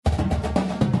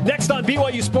Next on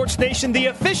BYU Sports Nation, the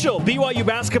official BYU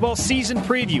basketball season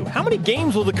preview. How many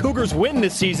games will the Cougars win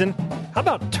this season? How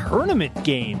about tournament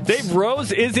games? Dave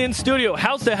Rose is in studio.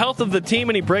 How's the health of the team?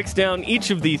 And he breaks down each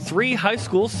of the 3 high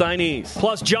school signees.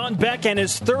 Plus, John Beck and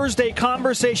his Thursday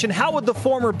conversation. How would the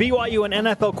former BYU and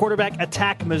NFL quarterback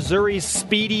attack Missouri's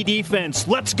speedy defense?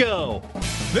 Let's go.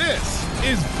 This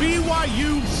is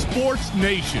BYU Sports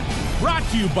Nation, brought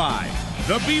to you by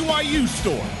The BYU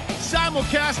Store.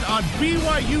 Simulcast on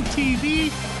BYU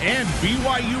TV and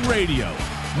BYU Radio.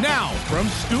 Now, from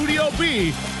Studio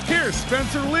B, here's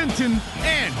Spencer Linton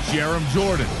and Jerem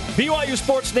Jordan. BYU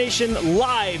Sports Nation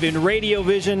live in Radio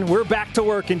Vision. We're back to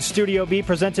work in Studio B,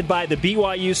 presented by the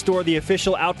BYU Store, the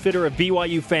official outfitter of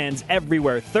BYU fans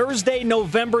everywhere. Thursday,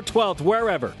 November 12th,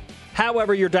 wherever.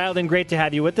 However, you're dialed in. Great to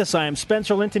have you with us. I am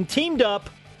Spencer Linton, teamed up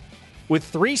with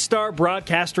 3-star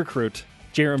broadcast recruit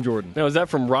Jerem Jordan. Now, is that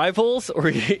from Rivals or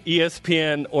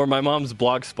ESPN or my mom's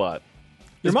Blogspot?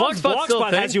 Your mom's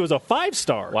Blogspot has you as a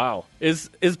 5-star. Wow. Is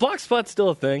Blogspot still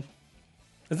a thing?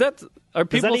 Are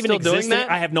people still doing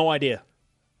that? I have no idea.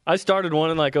 I started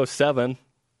one in like 2007.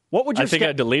 I think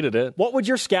I deleted it. What would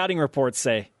your scouting reports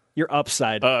say? Your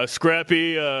upside.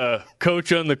 Scrappy,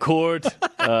 coach on the court,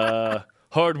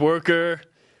 hard worker,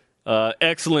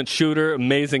 excellent shooter,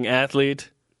 amazing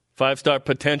athlete, 5-star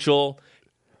potential.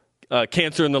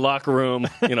 Cancer in the locker room,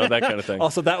 that kind of thing.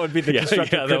 Also, that would be the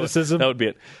constructive criticism. That would be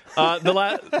it.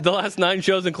 The last 9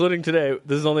 shows, including today,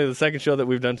 this is only the second show that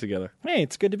we've done together. Hey,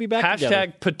 it's good to be back together.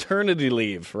 Hashtag paternity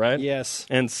leave, right? Yes.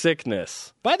 And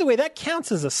sickness. By the way, that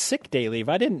counts as a sick day leave.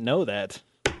 I didn't know that.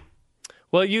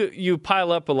 Well, you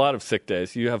pile up a lot of sick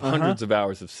days. You have hundreds of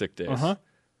hours of sick days.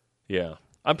 Yeah.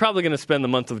 I'm probably going to spend the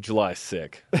month of July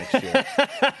sick next year,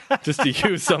 just to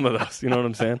use some of those. You know what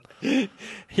I'm saying?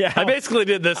 Yeah. I basically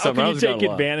did this summer. How can you take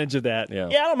advantage of that?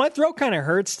 Yeah, my throat kind of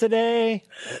hurts today.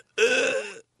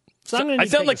 So I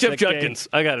sound like Jeff Judkins.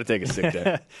 I got to take a sick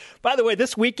day. By the way,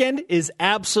 this weekend is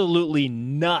absolutely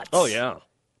nuts. Oh, yeah.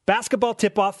 Basketball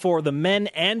tip-off for the men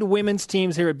and women's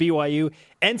teams here at BYU.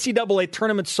 NCAA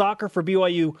tournament soccer for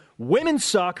BYU women's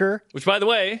soccer. Which, by the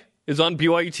way, is on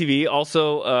BYU TV.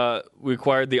 Also, we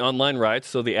acquired the online rights,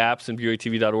 so the apps and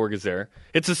BYUtv.org is there.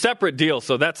 It's a separate deal,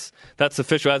 so that's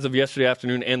official as of yesterday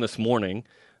afternoon and this morning.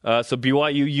 So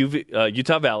BYU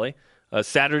Utah Valley,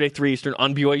 Saturday 3 Eastern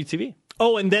on BYU TV.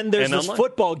 Oh, and then there's this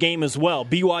football game as well,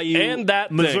 BYU and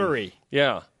that Missouri. Thing.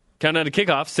 Yeah. Countdown to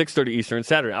kickoff, 6:30 Eastern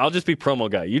Saturday. I'll just be promo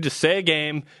guy. You just say a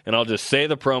game, and I'll just say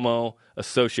the promo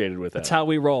associated with that. That's how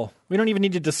we roll. We don't even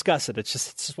need to discuss it. It's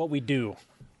just what we do.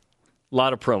 A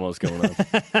lot of promos going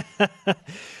on.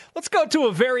 Let's go to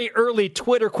a very early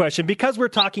Twitter question. Because we're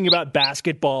talking about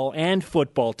basketball and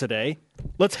football today,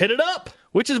 let's hit it up.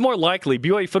 Which is more likely?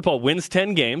 BYU football wins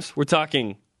 10 games. We're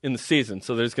talking in the season,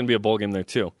 so there's going to be a bowl game there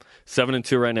too.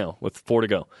 7-2 right now with 4 to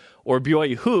go. Or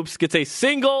BYU hoops gets a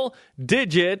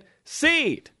single-digit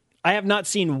seed. I have not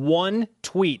seen one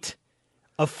tweet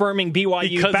affirming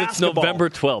BYU because basketball it's November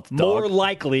 12th, dog. More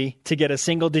likely to get a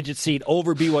single-digit seed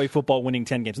over BYU football winning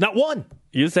 10 games. Not one.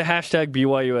 Use the hashtag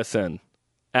BYUSN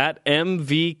at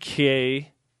MVK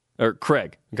or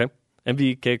Craig. Okay,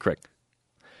 MVK Craig.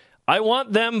 I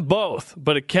want them both,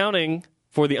 but accounting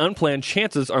for the unplanned,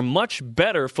 chances are much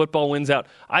better football wins out.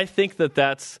 I think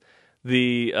that's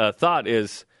the thought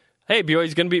is, hey,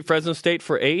 BYU's going to beat Fresno State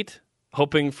for 8.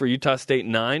 Hoping for Utah State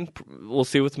 9. We'll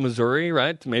see with Missouri,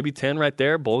 right? Maybe 10 right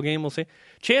there. Bowl game, we'll see.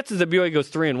 Chances that BYU goes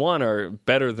 3-1 are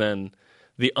better than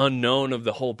the unknown of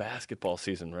the whole basketball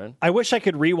season, right? I wish I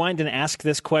could rewind and ask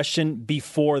this question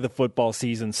before the football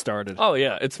season started. Oh,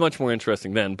 yeah. It's much more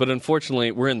interesting then. But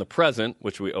unfortunately, we're in the present,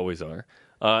 which we always are,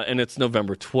 and it's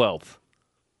November 12th.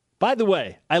 By the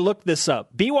way, I looked this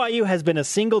up. BYU has been a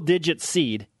single-digit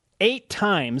seed 8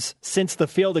 times since the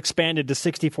field expanded to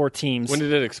 64 teams. When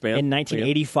did it expand? In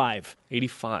 1985.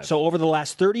 85. So over the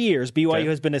last 30 years, BYU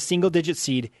has been a single-digit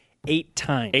seed 8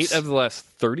 times. 8 of the last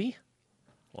 30?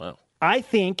 Wow. I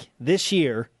think this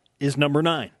year is number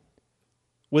 9.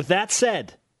 With that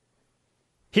said,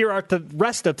 here are the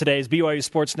rest of today's BYU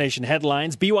Sports Nation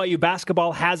headlines. BYU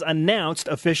basketball has announced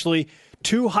officially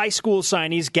 2 high school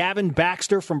signees. Gavin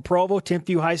Baxter from Provo,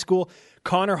 Timpview High School.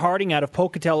 Connor Harding out of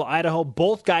Pocatello, Idaho.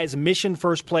 Both guys mission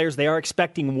first players. They are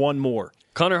expecting one more.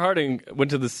 Connor Harding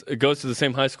goes to the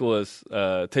same high school as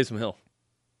Taysom Hill,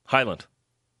 Highland.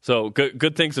 So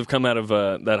good things have come out of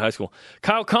that high school.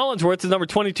 Kyle Collinsworth is number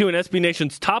 22 in SB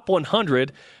Nation's top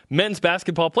 100 men's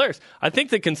basketball players. I think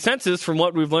the consensus from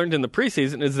what we've learned in the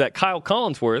preseason is that Kyle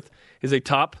Collinsworth is a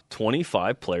top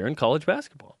 25 player in college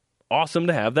basketball. Awesome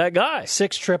to have that guy.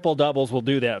 6 triple-doubles will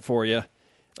do that for you.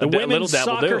 The women's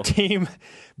soccer team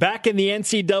back in the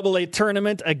NCAA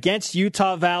tournament against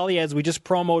Utah Valley, as we just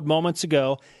promoted moments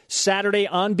ago. Saturday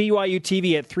on BYU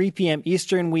TV at 3 p.m.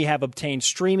 Eastern. We have obtained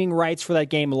streaming rights for that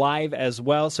game live as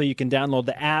well, so you can download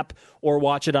the app or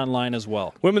watch it online as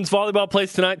well. Women's volleyball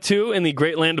plays tonight, too, in the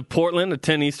great land of Portland at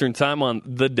 10 Eastern time on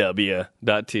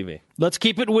theW.TV. Let's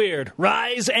keep it weird.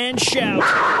 Rise and shout.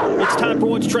 It's time for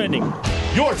What's Trending.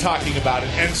 You're talking about it,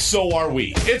 and so are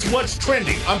we. It's What's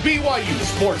Trending on BYU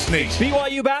Sports Nation.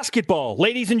 BYU basketball.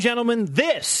 Ladies and gentlemen,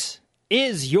 this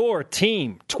is your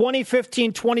team.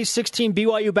 2015-2016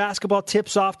 BYU basketball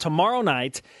tips off tomorrow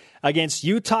night against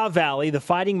Utah Valley, the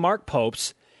Fighting Mark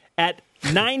Popes, at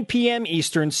 9 p.m.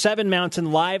 Eastern, 7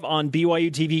 Mountain, live on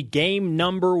BYU TV. Game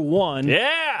number 1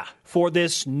 for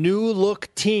this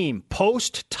new-look team.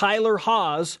 Post Tyler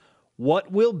Haws,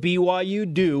 what will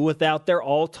BYU do without their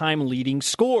all-time leading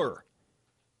scorer?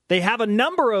 They have a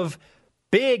number of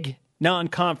big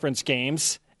non-conference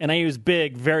games, and I use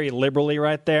big very liberally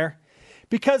right there,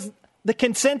 because the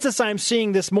consensus I'm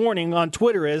seeing this morning on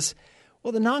Twitter is,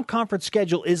 well, the non-conference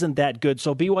schedule isn't that good,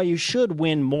 so BYU should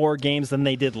win more games than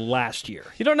they did last year.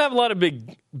 You don't have a lot of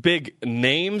big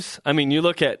names. I mean, you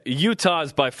look at Utah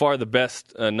is by far the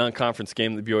best non-conference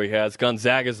game that BYU has.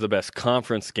 Gonzaga is the best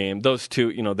conference game. Those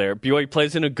two, there. BYU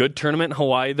plays in a good tournament in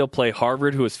Hawaii. They'll play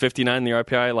Harvard, who was 59 in the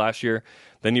RPI last year.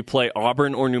 Then you play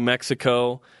Auburn or New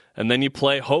Mexico. And then you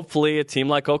play, hopefully, a team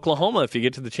like Oklahoma. If you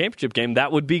get to the championship game,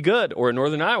 that would be good. Or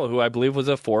Northern Iowa, who I believe was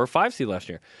a 4 or 5 seed last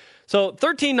year. So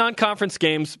 13 non-conference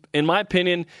games, in my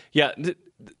opinion, you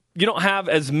don't have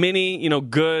as many,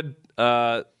 good,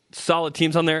 solid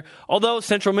teams on there. Although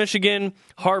Central Michigan,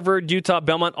 Harvard, Utah,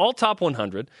 Belmont, all top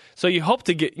 100. So you hope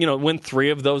to get, win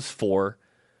 3 of those 4.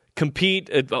 Compete,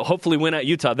 hopefully win at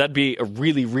Utah. That'd be a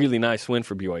really, really nice win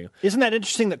for BYU. Isn't that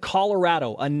interesting that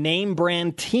Colorado, a name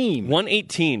brand team,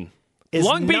 118.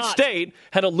 Long Beach State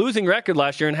had a losing record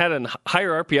last year and had a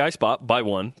higher RPI spot by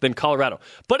 1 than Colorado.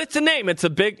 But it's a name. It's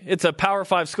a Power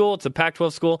 5 school. It's a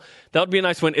Pac-12 school. That would be a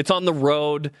nice win. It's on the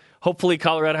road. Hopefully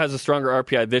Colorado has a stronger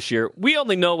RPI this year. We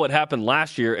only know what happened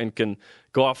last year and can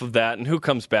go off of that and who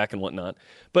comes back and whatnot.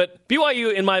 But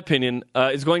BYU, in my opinion,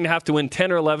 is going to have to win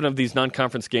 10 or 11 of these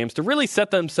non-conference games to really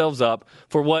set themselves up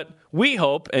for what we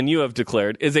hope, and you have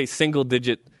declared, is a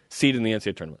single-digit seed in the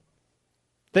NCAA tournament.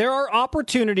 There are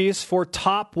opportunities for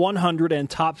top 100 and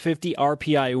top 50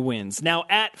 RPI wins. Now,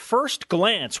 at first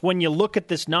glance, when you look at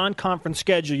this non-conference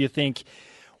schedule, you think,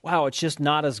 wow, it's just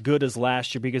not as good as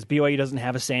last year because BYU doesn't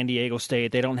have a San Diego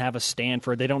State. They don't have a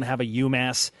Stanford. They don't have a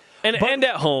UMass. And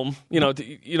at home, you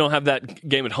don't have that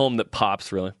game at home that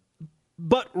pops, really.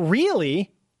 But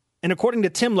really, and according to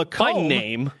Tim Lacombe, by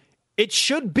name, it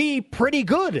should be pretty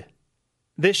good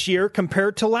this year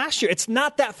compared to last year. It's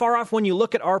not that far off when you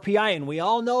look at RPI, and we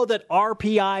all know that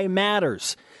RPI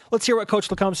matters. Let's hear what Coach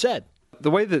Lacombe said.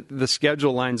 The way that the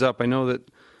schedule lines up, I know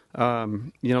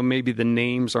that maybe the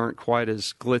names aren't quite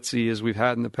as glitzy as we've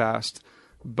had in the past,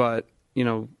 but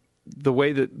the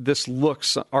way that this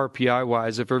looks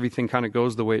RPI-wise, if everything kind of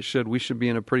goes the way it should, we should be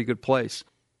in a pretty good place.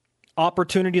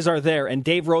 Opportunities are there, and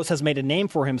Dave Rose has made a name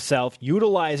for himself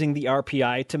utilizing the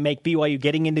RPI to make BYU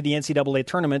getting into the NCAA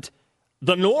tournament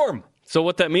the norm. So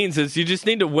what that means is you just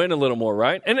need to win a little more,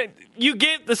 right? And you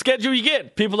get the schedule you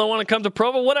get. People don't want to come to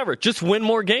Provo, whatever. Just win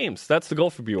more games. That's the goal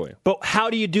for BYU. But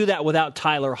how do you do that without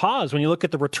Tyler Haws? When you look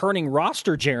at the returning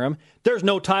roster, Jerem, there's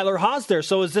no Tyler Haws there.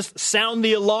 So is this sound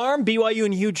the alarm? BYU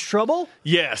in huge trouble?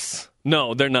 Yes.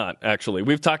 No, they're not, actually.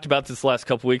 We've talked about this the last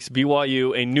couple weeks.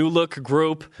 BYU, a new-look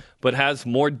group, but has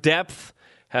more depth,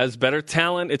 has better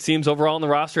talent, it seems, overall in the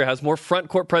roster, has more front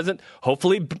court presence,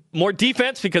 hopefully more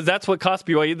defense, because that's what cost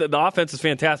BYU. The offense is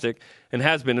fantastic and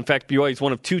has been. In fact, BYU is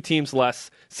one of 2 teams the last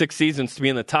 6 seasons to be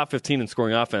in the top 15 in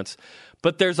scoring offense.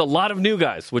 But there's a lot of new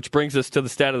guys, which brings us to the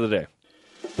stat of the day.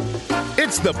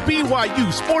 It's the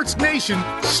BYU Sports Nation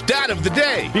stat of the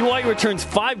day. BYU returns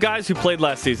 5 guys who played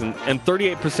last season and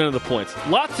 38% of the points.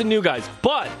 Lots of new guys,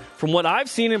 but from what I've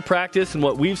seen in practice and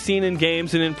what we've seen in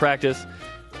games and in practice,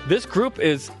 this group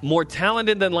is more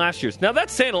talented than last year's. Now,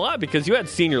 that's saying a lot because you had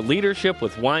senior leadership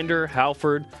with Winder,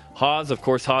 Halford, Haws. Of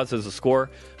course, Haws is a scorer.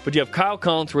 But you have Kyle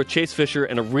Collins with Chase Fisher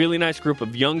and a really nice group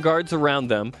of young guards around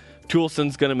them.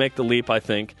 Toulson's going to make the leap, I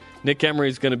think. Nick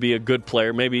Emery's going to be a good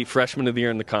player, maybe freshman of the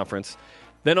year in the conference.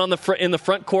 Then in the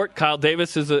front court, Kyle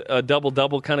Davis is a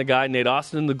double-double kind of guy. Nate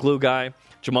Austin, the glue guy.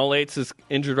 Jamal Yates is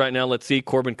injured right now. Let's see.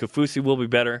 Corbin Kafusi will be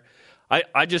better.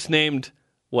 I just named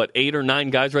 8 or 9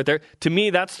 guys right there? To me,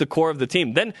 that's the core of the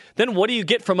team. Then what do you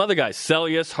get from other guys?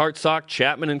 Sellius, Hartsock,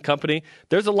 Chapman and company.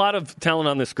 There's a lot of talent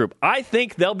on this group. I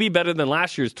think they'll be better than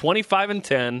last year's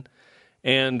 25-10.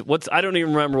 And I don't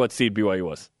even remember what seed BYU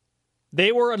was.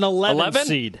 They were an 11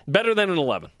 seed. Better than an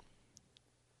 11.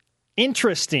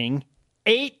 Interesting.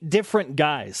 8 different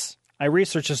guys. I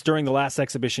researched this during the last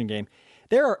exhibition game.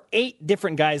 There are 8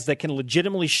 different guys that can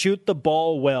legitimately shoot the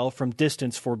ball well from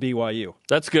distance for BYU.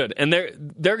 That's good. And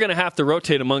they're going to have to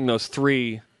rotate among those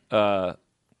 3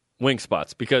 wing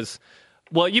spots because,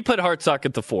 well, you put Hartsock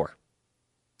at the 4.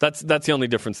 That's the only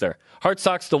difference there.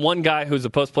 Hartsock's the one guy who's a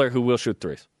post player who will shoot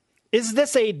threes. Is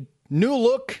this a new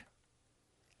look?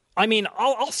 I mean,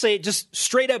 I'll say it just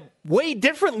straight up way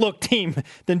different look team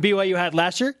than BYU had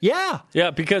last year. Yeah.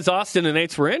 Yeah, because Austin and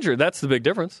Nates were injured. That's the big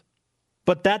difference.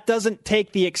 But that doesn't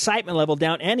take the excitement level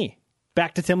down any.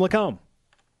 Back to Tim Lacombe.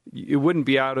 It wouldn't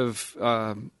be out of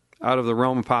the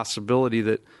realm of possibility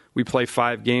that we play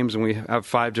 5 games and we have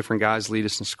 5 different guys lead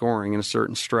us in scoring in a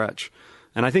certain stretch.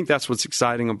 And I think that's what's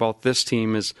exciting about this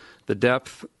team is the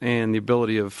depth and the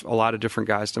ability of a lot of different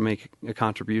guys to make a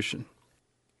contribution.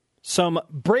 Some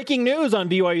breaking news on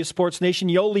BYU Sports Nation.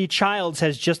 Yoli Childs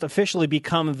has just officially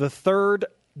become the 3rd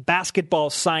basketball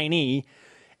signee,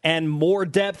 and more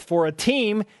depth for a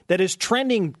team that is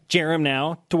trending, Jerem,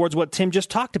 now towards what Tim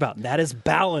just talked about. And that is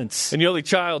balance. And Yoli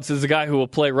Childs is the guy who will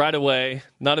play right away.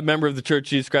 Not a member of the Church of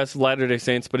Jesus Christ of Latter-day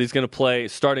Saints, but he's going to play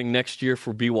starting next year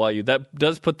for BYU. That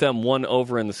does put them 1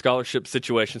 over in the scholarship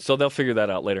situation, so they'll figure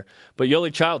that out later. But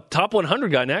Yoli Child, top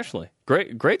 100 guy nationally.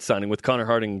 Great signing with Connor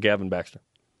Harding and Gavin Baxter.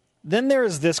 Then there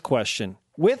is this question.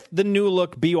 With the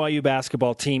new-look BYU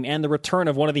basketball team and the return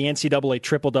of one of the NCAA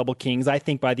triple-double kings, I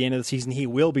think by the end of the season he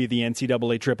will be the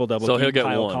NCAA triple-double king, he'll get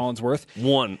Kyle 1. Collinsworth.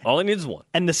 1. All he needs is 1.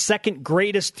 And the second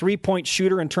greatest three-point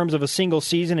shooter in terms of a single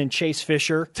season in Chase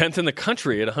Fisher. 10th in the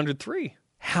country at 103.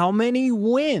 How many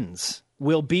wins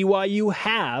will BYU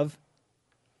have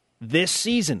this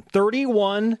season?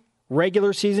 31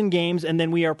 regular season games, and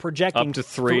then we are projecting up to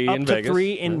 3 in Vegas.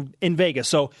 3 in Vegas.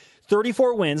 So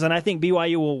 34 wins, and I think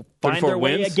BYU will find their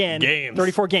way again. Games.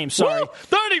 34 games, sorry. Woo!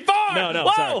 34! No,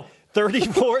 Whoa! sorry.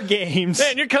 34 games.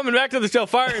 Man, you're coming back to the show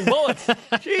firing bullets.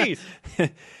 Jeez.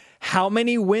 How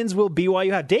many wins will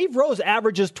BYU have? Dave Rose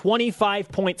averages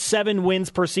 25.7 wins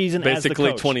per season as the coach.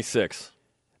 Basically 26.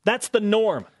 That's the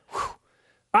norm.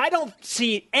 I don't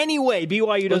see any way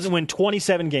BYU doesn't win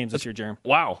 27 games this year, Jeremy.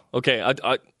 Wow. Okay,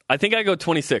 I think I go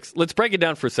 26. Let's break it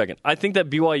down for a second. I think that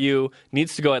BYU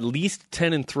needs to go at least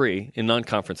 10-3 in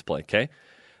non-conference play, okay?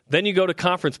 Then you go to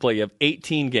conference play. You have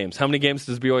 18 games. How many games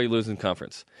does BYU lose in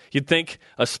conference? You'd think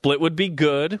a split would be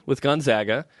good with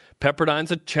Gonzaga.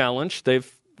 Pepperdine's a challenge.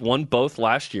 They've won both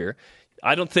last year.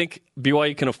 I don't think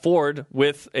BYU can afford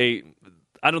I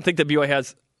don't think that BYU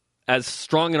has as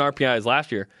strong an RPI as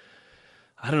last year.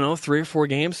 I don't know, 3 or 4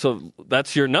 games. So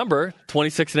that's your number,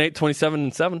 26-8,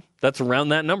 27-7. That's around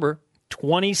that number.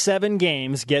 27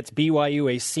 games gets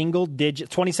BYU a single-digit.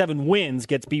 27 wins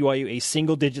gets BYU a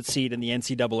single-digit seed in the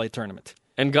NCAA tournament.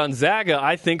 And Gonzaga,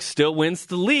 I think, still wins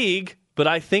the league, but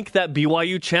I think that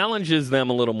BYU challenges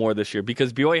them a little more this year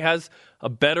because BYU has a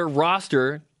better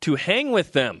roster to hang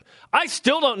with them. I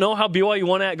still don't know how BYU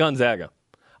won at Gonzaga.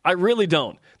 I really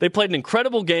don't. They played an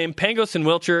incredible game. Pangos and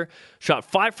Wilcher shot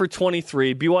 5 for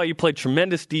 23. BYU played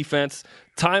tremendous defense,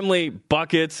 timely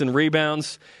buckets and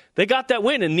rebounds. They got that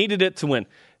win and needed it to win.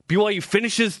 BYU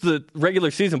finishes the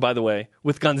regular season, by the way,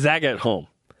 with Gonzaga at home.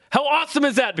 How awesome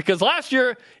is that? Because last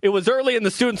year it was early and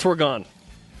the students were gone.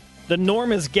 The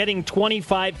norm is getting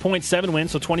 25.7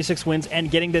 wins, so 26 wins,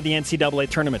 and getting to the NCAA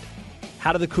tournament.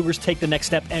 How do the Cougars take the next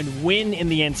step and win in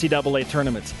the NCAA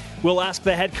tournament? We'll ask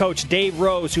the head coach, Dave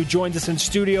Rose, who joins us in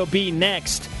Studio B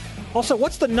next. Also,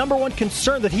 what's the number one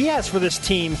concern that he has for this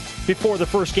team before the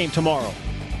first game tomorrow?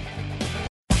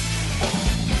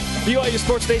 BYU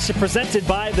Sports Nation presented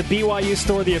by the BYU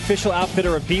Store, the official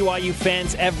outfitter of BYU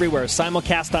fans everywhere.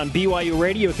 Simulcast on BYU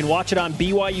Radio. You can watch it on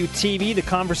BYU TV. The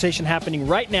conversation happening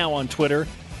right now on Twitter.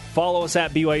 Follow us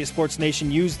at BYU Sports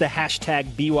Nation. Use the hashtag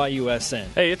BYUSN.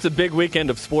 Hey, it's a big weekend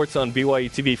of sports on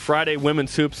BYU TV. Friday,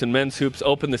 women's hoops and men's hoops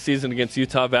open the season against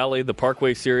Utah Valley, the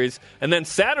Parkway Series. And then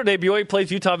Saturday, BYU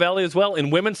plays Utah Valley as well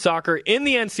in women's soccer in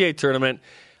the NCAA tournament.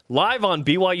 Live on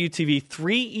BYU TV,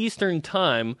 3 Eastern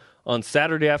time on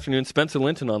Saturday afternoon. Spencer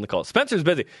Linton on the call. Spencer's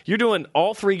busy. You're doing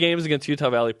all 3 games against Utah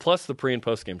Valley plus the pre- and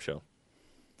post-game show.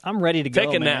 I'm ready to go,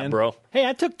 Take a nap, bro. Hey,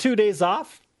 I took 2 days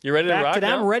off. You ready to rock today?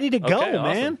 now? I'm ready to go, okay,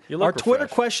 man. Awesome. Our Twitter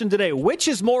question today, which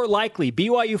is more likely,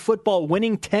 BYU football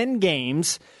winning 10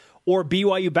 games or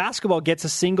BYU basketball gets a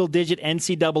single-digit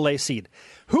NCAA seed?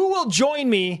 Who will join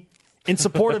me in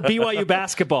support of BYU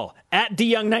basketball? At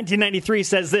DYoung1993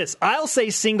 says this, I'll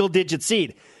say single-digit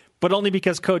seed, but only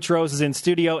because Coach Rose is in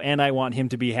studio and I want him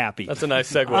to be happy. That's a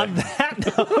nice segue. On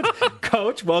that note,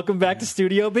 Coach, welcome back to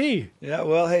Studio B. Yeah,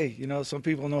 well, hey, some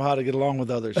people know how to get along with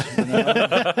others.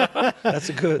 That's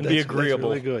agreeable. That's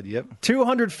really good. Yep.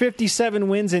 257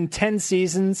 wins in 10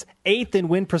 seasons, 8th in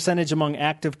win percentage among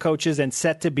active coaches, and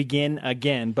set to begin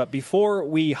again. But before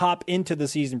we hop into the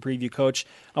season preview, Coach,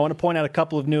 I want to point out a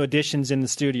couple of new additions in the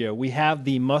studio. We have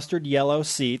the mustard yellow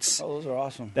seats. Oh, those are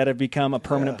awesome. That have become a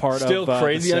permanent part Still of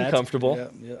crazy the set.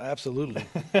 uncomfortable. Yeah, absolutely.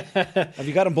 Have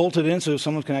you got them bolted in so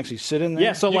someone can actually sit in there?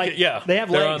 Yeah, so they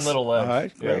have they're legs. on little legs. All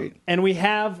right, great. And we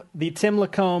have the Tim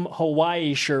Lacombe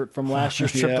Hawaii shirt from last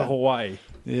year's trip to Hawaii.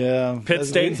 Yeah. Pit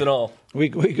stains and all. We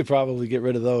could probably get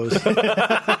rid of those.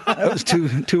 That was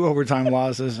two overtime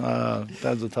losses. That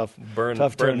was a tough burn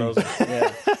turn. those.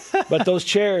 Yeah. But those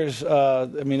chairs,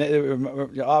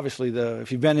 obviously,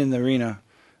 if you've been in the arena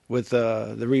with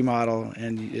the remodel,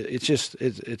 and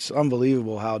it's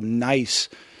unbelievable how nice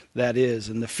that is,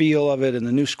 and the feel of it, and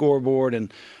the new scoreboard,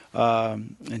 and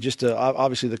just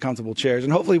obviously the comfortable chairs,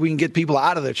 and hopefully we can get people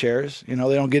out of their chairs. They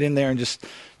don't get in there and just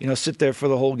sit there for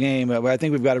the whole game. I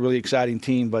think we've got a really exciting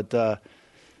team, but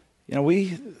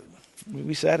we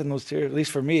sat in those chairs, at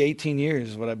least for me, 18 years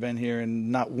is what I've been here,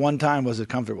 and not one time was it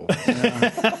comfortable.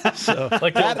 So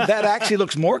that actually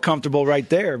looks more comfortable right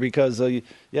there because you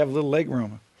have a little leg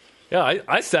room. Yeah,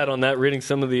 I sat on that reading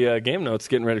some of the game notes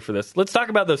getting ready for this. Let's talk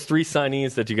about those 3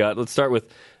 signees that you got. Let's start with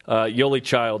Yoli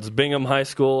Childs, Bingham High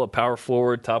School, a power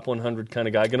forward, top 100 kind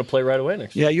of guy, going to play right away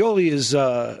next year. Yeah, Yoli is,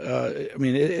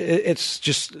 it's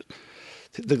just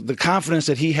the confidence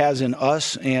that he has in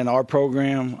us and our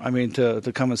program,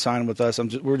 to come and sign with us.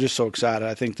 We're just so excited.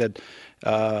 I think that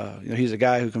he's a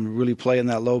guy who can really play in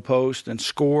that low post and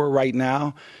score right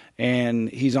now. And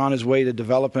he's on his way to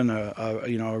developing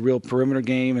a real perimeter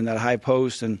game in that high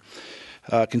post, and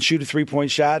can shoot a 3-point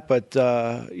shot. But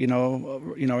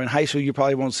in high school you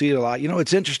probably won't see it a lot.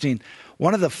 It's interesting.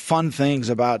 One of the fun things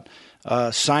about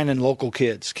signing local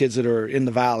kids that are in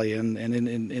the valley and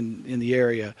in the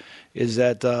area, is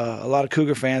that a lot of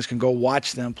Cougar fans can go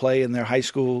watch them play in their high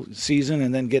school season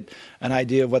and then get an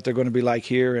idea of what they're going to be like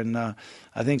here. And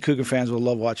I think Cougar fans will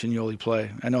love watching Yoli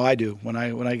play. I know I do. When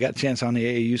I got a chance on the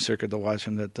AAU circuit to watch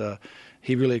him, that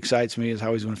he really excites me, is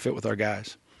how he's going to fit with our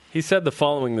guys. He said the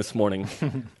following this morning.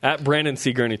 At Brandon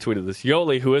C. Gurney tweeted this.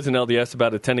 Yoli, who is an LDS,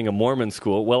 about attending a Mormon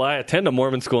school. Well, I attend a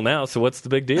Mormon school now, so what's the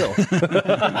big deal?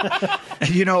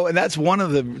 And that's one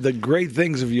of the great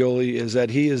things of Yoli, is that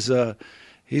he's a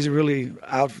really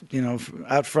out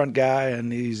front guy,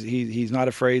 and he's not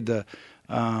afraid to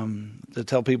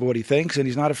tell people what he thinks, and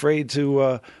he's not afraid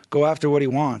to go after what he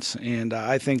wants. And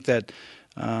I think that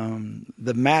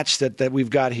the match that we've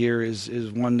got here is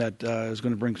one that is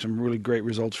going to bring some really great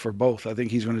results for both. I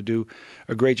think he's going to do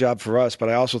a great job for us, but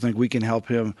I also think we can help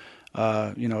him,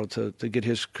 to get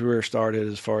his career started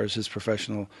as far as his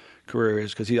professional career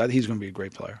is, because he's going to be a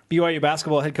great player. BYU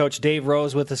basketball head coach Dave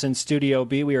Rose with us in Studio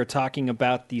B. We are talking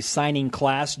about the signing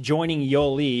class. Joining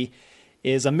Yoli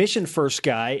is a Mission First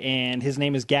guy, and his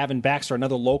name is Gavin Baxter,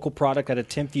 another local product at a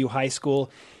Timpview High School,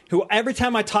 who every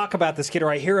time I talk about this kid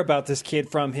or I hear about this kid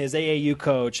from his AAU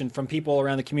coach and from people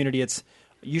around the community,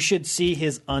 you should see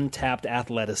his untapped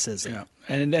athleticism. Yeah,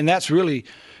 and that's really,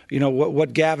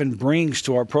 what Gavin brings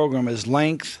to our program is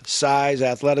length, size,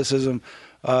 athleticism.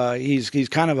 He's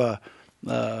kind of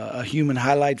a human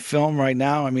highlight film right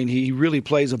now. He really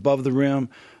plays above the rim.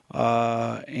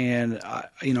 I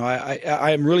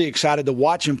am really excited to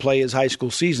watch him play his high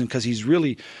school season, because he's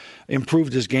really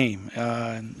improved his game.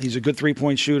 He's a good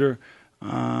 3-point shooter.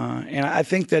 And I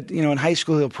think that, in high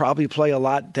school he'll probably play a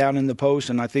lot down in the post,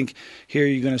 and I think here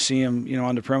you're going to see him,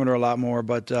 on the perimeter a lot more.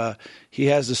 But he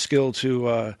has the skill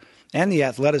to and the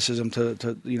athleticism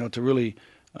to really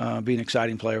be an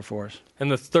exciting player for us. And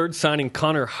the third signing,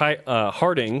 Connor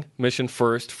Harding, Mission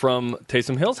First, from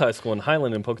Taysom Hills High School in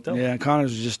Highland in Pocatello. Yeah,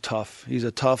 Connor's just tough. He's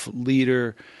a tough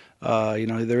leader.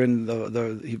 They're in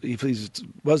he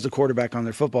was the quarterback on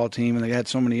their football team, and they had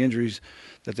so many injuries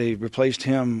that they replaced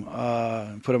him,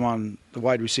 put him on the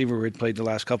wide receiver where he'd played the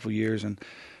last couple of years, and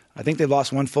I think they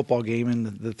lost one football game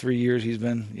in the 3 years he's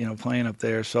been playing up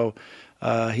there. So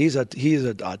he is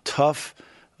a tough,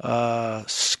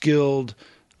 skilled,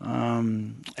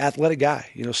 athletic guy.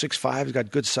 6'5", he's got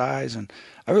good size, and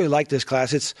I really like this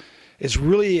class. It's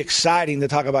really exciting to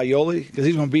talk about Yoli, because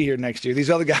he's going to be here next year. These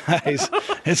other guys,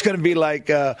 it's going to be like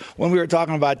when we were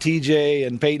talking about TJ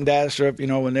and Peyton Dastrup,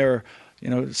 when they were,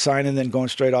 signing and going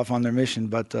straight off on their mission.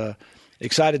 But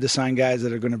excited to sign guys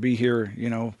that are going to be here,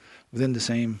 within the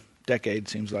same decade,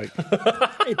 seems like.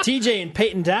 Hey, TJ and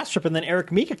Peyton Dastrup and then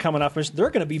Eric Mika coming off. They're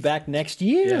going to be back next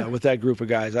year. Yeah, with that group of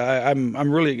guys.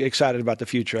 I'm really excited about the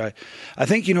future. I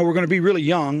think, we're going to be really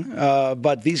young,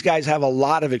 but these guys have a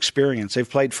lot of experience. They've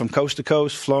played from coast to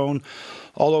coast, flown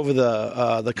all over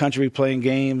the country playing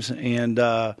games, and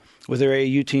with their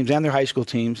AAU teams and their high school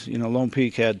teams. Lone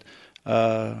Peak had,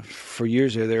 for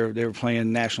years there, they were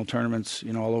playing national tournaments,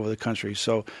 all over the country.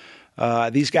 So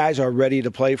these guys are ready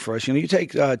to play for us. You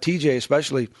take TJ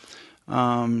especially.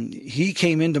 He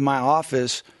came into my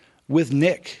office with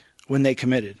Nick when they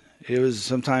committed. It was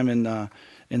sometime in the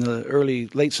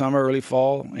late summer, early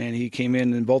fall, and he came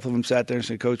in, and both of them sat there and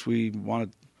said, "Coach, we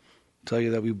want to tell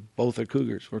you that we both are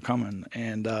Cougars. We're coming."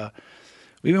 And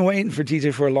we've been waiting for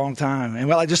TJ for a long time. And,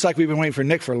 just like we've been waiting for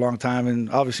Nick for a long time, and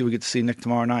obviously we get to see Nick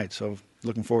tomorrow night, so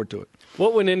looking forward to it.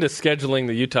 What went into scheduling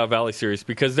the Utah Valley series?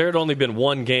 Because there had only been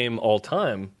one game all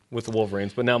time with the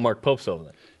Wolverines, but now Mark Pope's over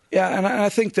there. Yeah, and I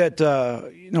think that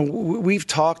we've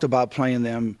talked about playing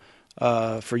them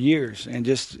for years, and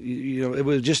just it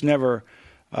was just never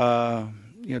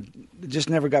just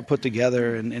never got put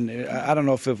together. And I don't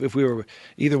know if we were,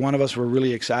 either one of us were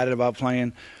really excited about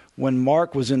playing. When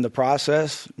Mark was in the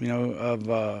process,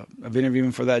 of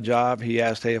interviewing for that job, he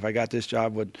asked, "Hey, if I got this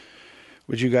job, would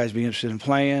you guys be interested in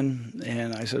playing?"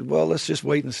 And I said, "Well, let's just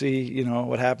wait and see,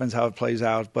 what happens, how it plays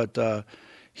out." But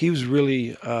he was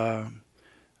really.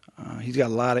 He's got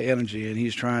a lot of energy, and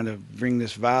he's trying to bring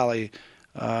this valley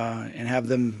and have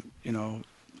them,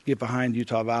 get behind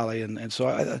Utah Valley. And so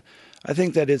I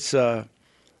think that it's an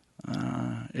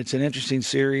interesting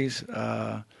series.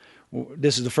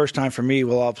 This is the first time for me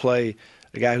we'll all play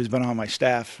a guy who's been on my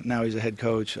staff. Now he's a head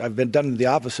coach. I've been done the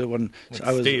opposite when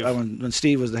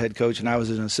Steve was the head coach and I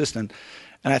was an assistant.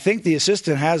 And I think the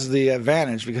assistant has the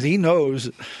advantage because he knows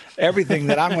everything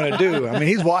that I'm going to do. I mean,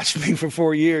 he's watched me for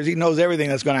 4 years. He knows everything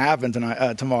that's going to happen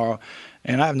tomorrow,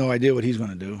 and I have no idea what he's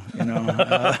going to do.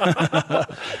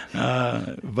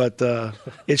 But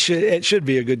it should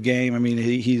be a good game. I mean,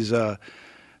 he's a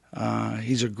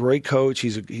great coach.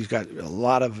 He's got a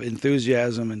lot of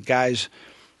enthusiasm, and guys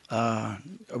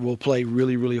will play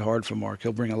really, really hard for Mark.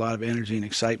 He'll bring a lot of energy and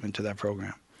excitement to that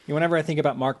program. Whenever I think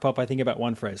about Mark Pope, I think about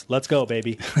one phrase: "Let's go,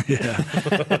 baby."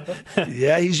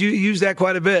 Yeah, he's used that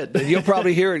quite a bit. You'll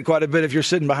probably hear it quite a bit if you're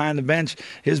sitting behind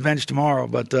his bench tomorrow.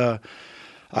 But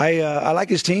I like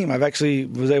his team. I've actually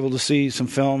was able to see some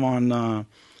film on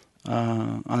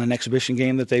an exhibition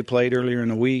game that they played earlier in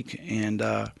the week, and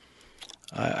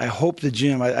I hope the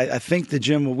gym. I think the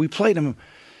gym. We played him.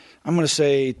 I'm going to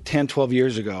say 10, 12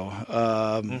 years ago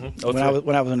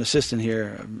when I was an assistant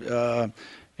here.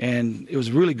 And it was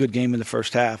a really good game in the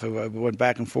first half. It went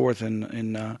back and forth, and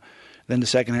then the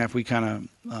second half we kind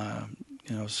of,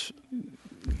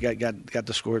 got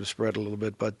the score to spread a little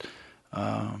bit. But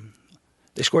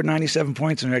they scored 97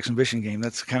 points in their exhibition game.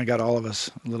 That's kind of got all of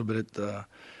us a little bit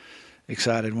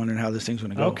excited, wondering how this thing's going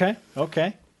to go.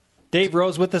 Okay. Dave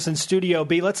Rose with us in Studio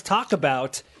B. Let's talk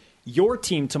about your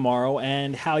team tomorrow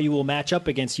and how you will match up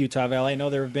against Utah Valley. I know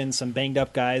there have been some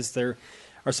banged-up guys there.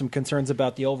 Are some concerns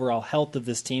about the overall health of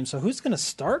this team. So who's going to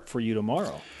start for you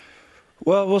tomorrow?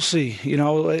 Well, we'll see.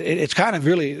 It's kind of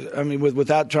really, I mean,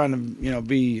 without trying to,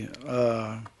 be,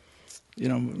 kind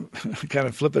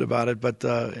of flippant about it, but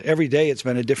every day it's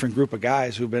been a different group of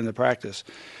guys who've been to practice.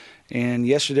 And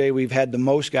yesterday we've had the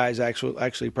most guys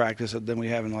actually practice than we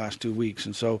have in the last 2 weeks.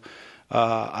 And so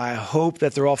I hope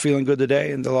that they're all feeling good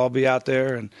today and they'll all be out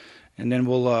there, and then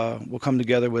we'll come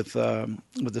together with the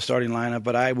starting lineup.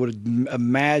 But I would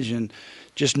imagine,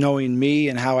 just knowing me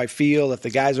and how I feel, if the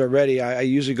guys are ready, I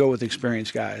usually go with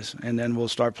experienced guys, and then we'll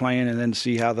start playing and then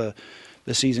see how the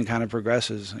season kind of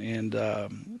progresses. And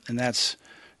that's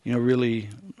really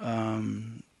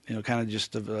kind of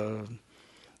just the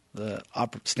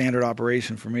standard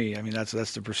operation for me. I mean, that's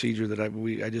the procedure that I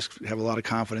just have a lot of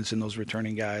confidence in those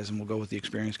returning guys, and we'll go with the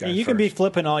experienced guys. You can be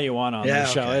flipping all you want on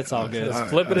this show. It's all good.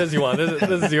 Flip it as you want. This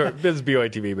is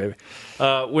BYTV, baby.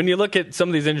 When you look at some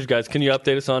of these injured guys, can you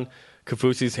update us on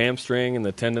Kafusi's hamstring and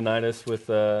the tendonitis with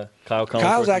Kyle Collins?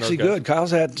 Kyle's actually good.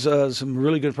 Kyle's had some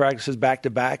really good practices back to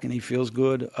back, and he feels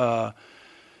good.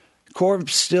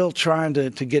 Corb's still trying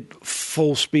to get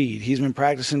full speed. He's been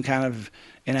practicing kind of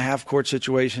in a half-court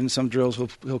situation. Some drills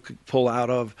he'll pull out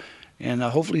of, and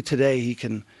hopefully today he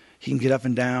can get up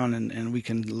and down, and we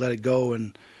can let it go.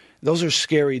 And those are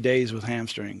scary days with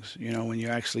hamstrings. When you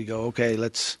actually go, okay,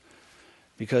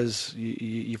 because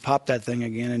you pop that thing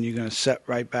again, and you're going to set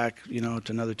right back, to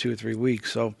another 2 or 3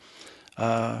 weeks. So,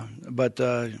 but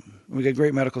we got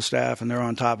great medical staff, and they're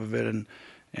on top of it,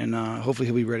 and hopefully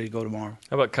he'll be ready to go tomorrow.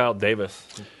 How about Kyle Davis?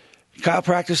 Kyle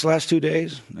practiced the last 2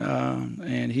 days,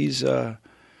 and he's. I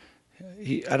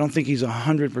don't think he's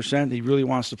 100%. He really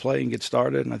wants to play and get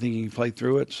started, and I think he can play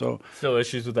through it. So still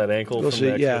issues with that ankle. We'll from see.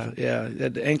 The Yeah,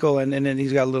 that ankle, and then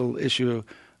he's got a little issue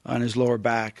on his lower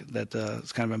back that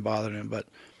has kind of been bothering him. But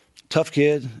tough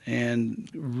kid and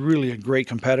really a great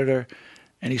competitor.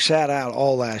 And he sat out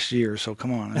all last year, so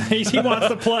come on. I mean, he wants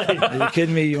to play. Are you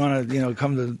kidding me? You want to,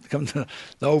 come to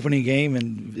the opening game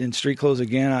and in street clothes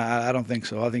again? I don't think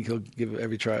so. I think he'll give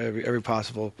every try, every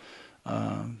possible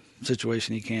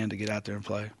situation he can to get out there and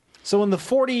play. So in the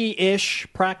 40-ish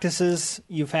practices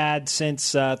you've had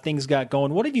since things got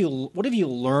going, what have you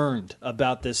learned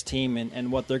about this team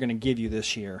and what they're going to give you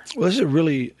this year? Well, it's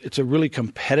a really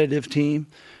competitive team.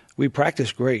 We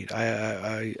practice great.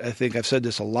 I think I've said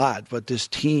this a lot, but this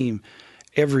team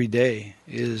every day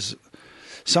is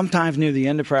sometimes near the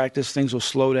end of practice, things will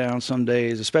slow down some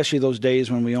days, especially those days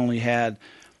when we only had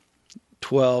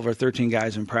 12 or 13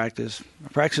 guys in practice.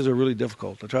 Practices are really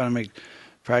difficult. I try to make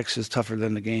practices tougher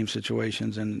than the game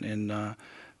situations,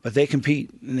 but they compete,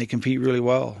 and they compete really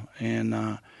well.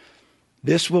 And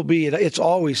this will be – it's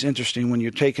always interesting when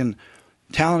you're taking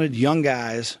talented young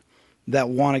guys – that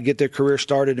want to get their career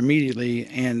started immediately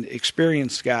and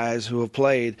experienced guys who have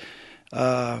played,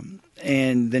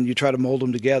 and then you try to mold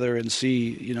them together and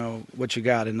see, what you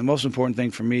got. And the most important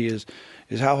thing for me is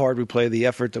how hard we play, the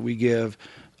effort that we give,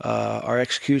 our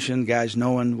execution, guys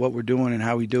knowing what we're doing and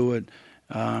how we do it,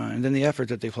 and then the effort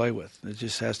that they play with. It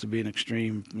just has to be an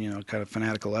extreme, kind of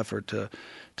fanatical effort to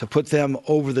put them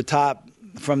over the top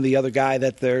from the other guy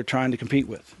that they're trying to compete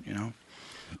with,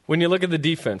 When you look at the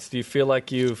defense, do you feel like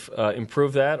you've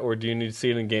improved that, or do you need to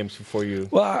see it in games before you?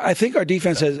 Well, I think our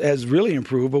defense has really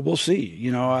improved, but we'll see.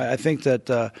 I think that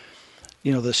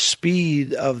the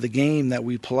speed of the game that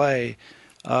we play,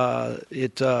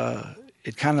 it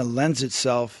kind of lends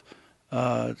itself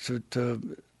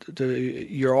to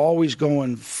you're always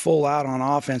going full out on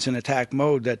offense in attack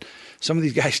mode. That some of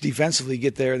these guys defensively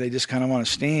get there and they just kind of want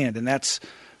to stand, and that's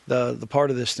the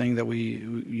part of this thing that we're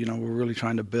really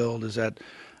trying to build is that.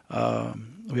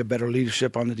 We have better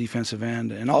leadership on the defensive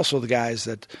end, and also the guys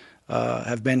that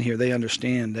have been here, they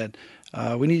understand that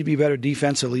we need to be better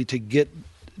defensively to get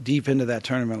deep into that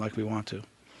tournament like we want to.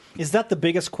 Is that the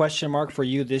biggest question mark for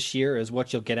you this year, is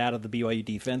what you'll get out of the BYU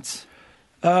defense?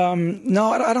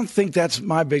 No, I don't think that's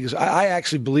my biggest. I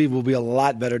actually believe we'll be a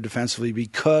lot better defensively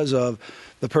because of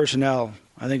the personnel.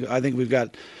 I think we've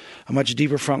got a much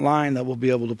deeper front line that will be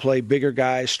able to play bigger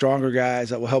guys, stronger guys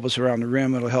that will help us around the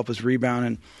rim. It'll help us rebound.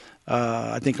 And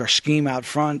I think our scheme out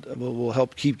front will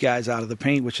help keep guys out of the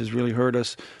paint, which has really hurt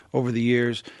us over the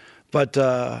years. But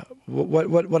the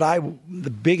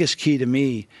biggest key to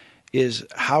me is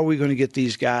how are we going to get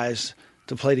these guys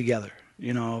to play together,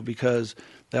 because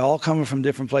they're all coming from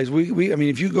different places. I mean,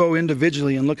 if you go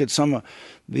individually and look at some of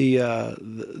the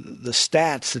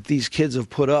stats that these kids have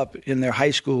put up in their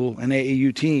high school and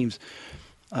AAU teams,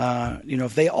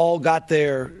 if they all got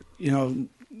their,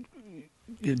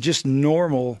 just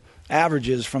normal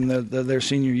averages from their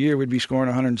senior year, we'd be scoring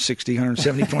 160,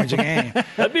 170 points a game.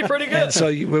 That'd be pretty good. And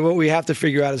so what we have to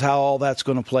figure out is how all that's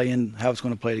going to play and how it's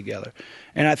going to play together.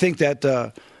 And I think that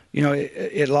a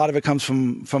lot of it comes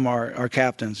from our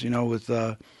captains.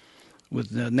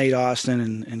 With Nate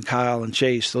Austin and Kyle and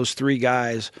Chase, those three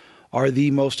guys are the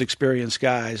most experienced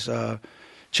guys.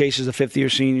 Chase is a fifth-year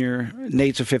senior.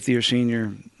 Nate's a fifth-year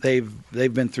senior. They've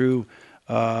been through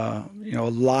a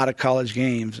lot of college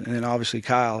games, and then obviously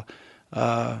Kyle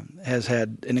has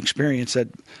had an experience that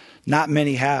not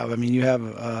many have. I mean, you have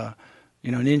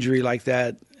an injury like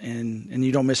that, and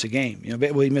you don't miss a game.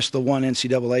 He missed the one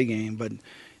NCAA game, but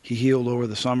he healed over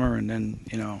the summer, and then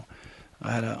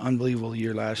I had an unbelievable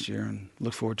year last year, and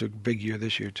look forward to a big year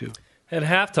this year too. At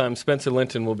halftime, Spencer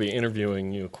Linton will be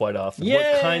interviewing you quite often. Yay!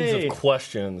 What kinds of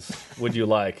questions would you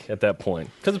like at that point?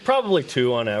 Because it's probably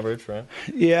 2 on average, right?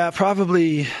 Yeah,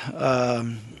 probably.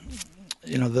 The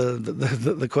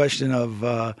question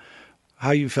of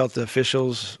how you felt the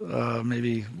officials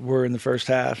maybe were in the first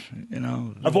half.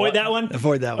 Avoid that one.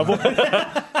 Avoid that one.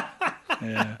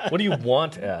 Yeah. What do you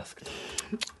want asked?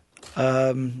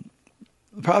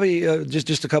 Probably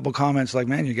just a couple comments like,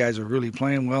 man, you guys are really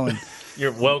playing well. And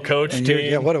You're a well-coached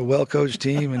team. Yeah, what a well-coached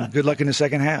team, and good luck in the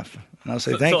second half. And I'll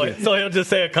say thank you. So he'll just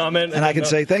say a comment. And I can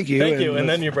say thank you. Thank you, and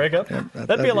then you break up? Yeah,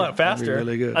 that'd be a lot faster. That'd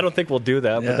be really good. I don't think we'll do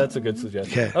that, but that's a good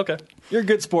suggestion. Okay. You're a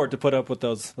good sport to put up with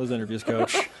those interviews,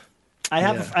 Coach. I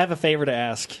have a favor to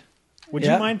ask. Would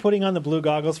you mind putting on the blue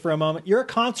goggles for a moment? You're a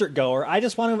concert goer. I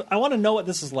want to know what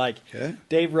this is like. Okay.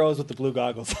 Dave Rose with the blue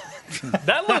goggles.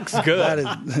 That looks good.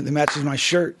 That matches my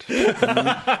shirt.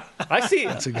 I see.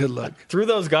 That's a good look. Through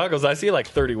those goggles, I see like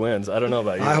 30 wins. I don't know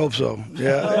about you. I hope so.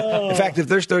 Yeah. In fact, if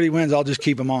there's 30 wins, I'll just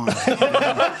keep them on.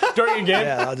 During a game?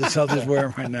 Yeah, I'll just wear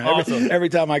them right now. Awesome. Every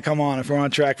time I come on, if we're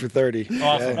on track for 30.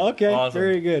 Awesome. Yeah. Okay, Awesome.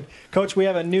 very good. Coach, we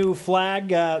have a new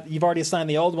flag. You've already signed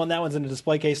the old one. That one's in the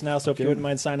display case now, so if you wouldn't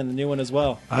mind signing the new one as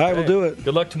well. All right, we'll do it.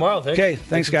 Good luck tomorrow. Okay,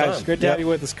 thanks, guys. Good to have you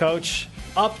with us, Coach.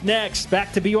 Up next,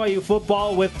 back to BYU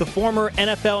football with the former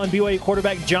NFL and BYU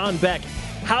quarterback John Beck.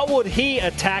 How would he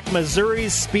attack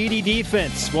Missouri's speedy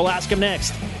defense? We'll ask him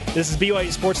next. This is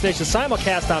BYU Sports Nation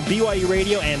simulcast on BYU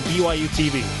Radio and BYU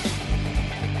TV.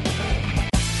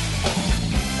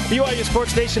 BYU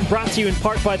Sports Nation brought to you in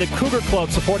part by the Cougar Club,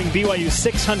 supporting BYU's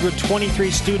 623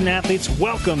 student athletes.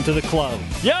 Welcome to the club.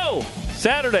 Yo!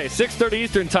 Saturday, 6:30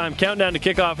 Eastern Time. Countdown to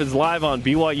kickoff is live on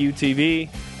BYU TV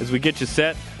as we get you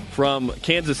set from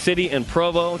Kansas City and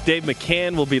Provo. Dave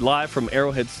McCann will be live from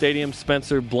Arrowhead Stadium.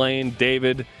 Spencer, Blaine,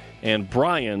 David, and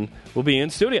Brian will be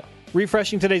in studio.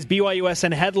 Refreshing today's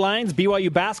BYUSN headlines,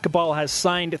 BYU basketball has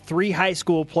signed 3 high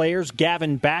school players,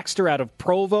 Gavin Baxter out of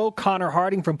Provo, Connor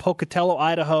Harding from Pocatello,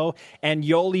 Idaho, and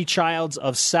Yoli Childs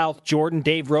of South Jordan.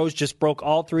 Dave Rose just broke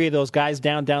all 3 of those guys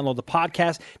down. Download the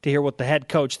podcast to hear what the head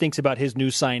coach thinks about his new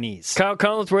signees. Kyle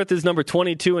Collinsworth is number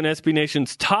 22 in SB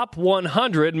Nation's top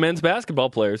 100 men's basketball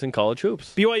players in college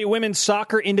hoops. BYU women's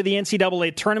soccer into the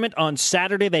NCAA tournament on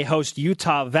Saturday. They host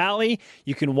Utah Valley.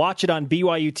 You can watch it on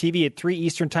BYU TV at 3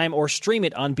 Eastern Time or stream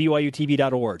it on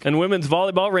BYUTV.org. And women's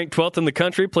volleyball, ranked 12th in the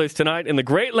country, plays tonight in the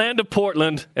great land of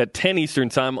Portland at 10 Eastern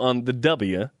Time on the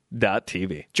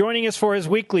W.TV. Joining us for his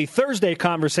weekly Thursday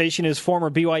conversation is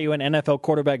former BYU and NFL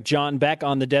quarterback John Beck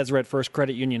on the Deseret First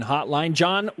Credit Union hotline.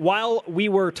 John, while we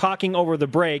were talking over the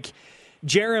break,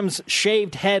 Jerem's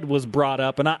shaved head was brought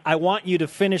up, and I want you to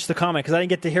finish the comment because I didn't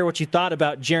get to hear what you thought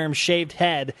about Jerem's shaved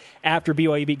head after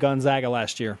BYU beat Gonzaga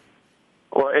last year.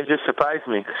 Well, it just surprised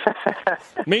me.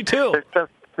 Me too.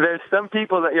 There's some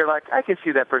people that you're like, I can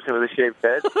see that person with a shaved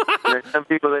head. There's some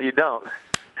people that you don't.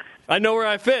 I know where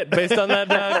I fit based on that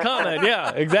comment.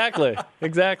 Yeah, exactly.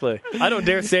 I don't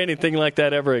dare say anything like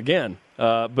that ever again.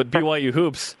 But BYU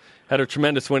Hoops had a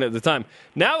tremendous win at the time.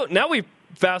 Now we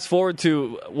fast forward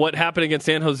to what happened against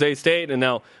San Jose State, and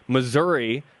now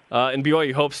Missouri, and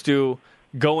BYU hopes to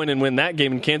go in and win that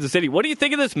game in Kansas City. What do you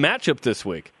think of this matchup this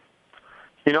week?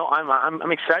 You know,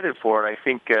 I'm excited for it. I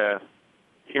think,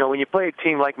 when you play a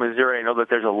team like Missouri, I know that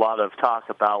there's a lot of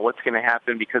talk about what's going to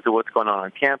happen because of what's going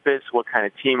on campus. What kind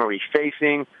of team are we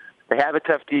facing? They have a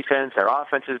tough defense. Their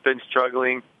offense has been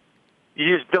struggling.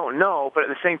 You just don't know. But at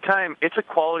the same time, it's a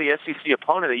quality SEC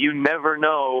opponent that you never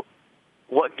know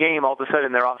what game all of a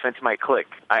sudden their offense might click.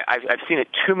 I've seen it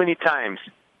too many times.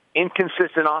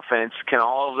 Inconsistent offense can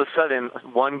all of a sudden,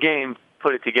 one game,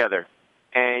 put it together.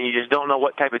 And you just don't know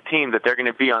what type of team that they're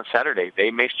going to be on Saturday.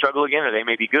 They may struggle again or they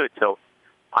may be good. So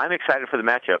I'm excited for the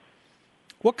matchup.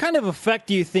 What kind of effect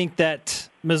do you think that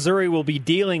Missouri will be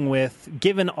dealing with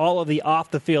given all of the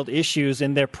off-the-field issues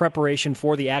in their preparation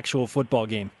for the actual football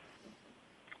game?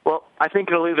 Well, I think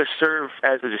it'll either serve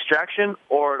as a distraction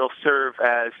or it'll serve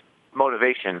as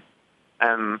motivation.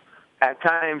 At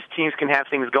times, teams can have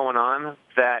things going on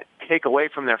that take away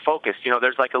from their focus. You know,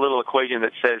 there's like a little equation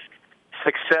that says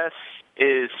success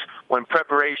is when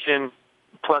preparation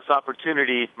plus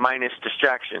opportunity minus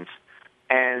distractions.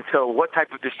 And so what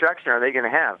type of distraction are they going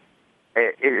to have?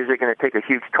 Is it going to take a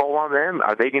huge toll on them?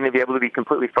 Are they going to be able to be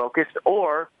completely focused?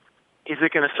 Or is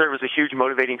it going to serve as a huge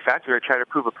motivating factor to try to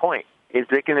prove a point? Is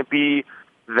it going to be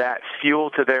that fuel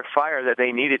to their fire that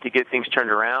they needed to get things turned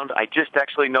around? I just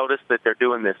actually noticed that they're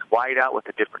doing this whiteout with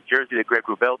a different jersey that Greg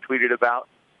Wrubell tweeted about.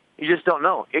 You just don't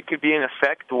know. It could be an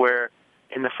effect where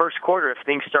in the first quarter, if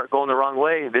things start going the wrong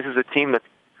way, this is a team that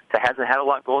hasn't had a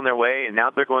lot going their way, and now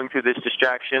they're going through this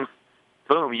distraction.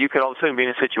 Boom, you could all of a sudden be in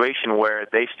a situation where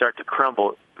they start to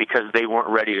crumble because they weren't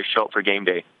ready to show up for game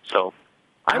day. So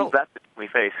I hope that's the team we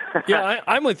face. Yeah,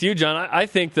 I'm with you, John. I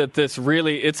think that this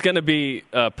really, it's going to be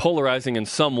polarizing in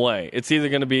some way. It's either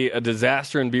going to be a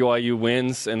disaster and BYU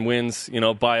wins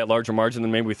by a larger margin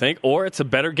than maybe we think, or it's a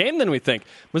better game than we think.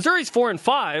 Missouri's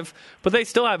 4-5, but they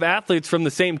still have athletes from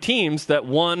the same teams that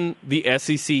won the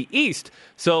SEC East.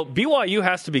 So BYU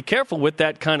has to be careful with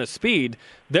that kind of speed.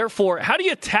 Therefore, how do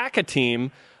you attack a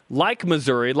team like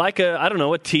Missouri, like a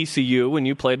TCU when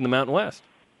you played in the Mountain West?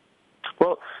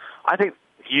 Well, I think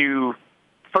you,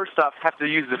 first off, have to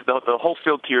use the whole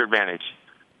field to your advantage.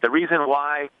 The reason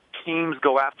why teams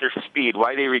go after speed,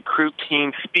 why they recruit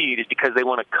team speed, is because they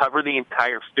want to cover the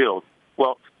entire field.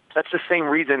 Well, That's the same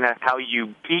reason that how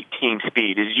you beat team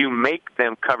speed is you make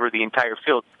them cover the entire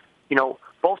field.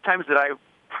 Both times that I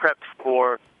prepped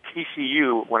for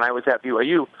TCU when I was at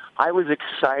BYU, I was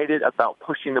excited about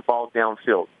pushing the ball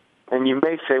downfield. And you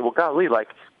may say, well, golly,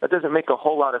 that doesn't make a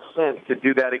whole lot of sense to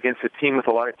do that against a team with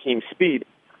a lot of team speed.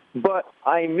 But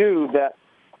I knew that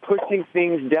pushing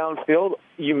things downfield,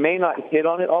 you may not hit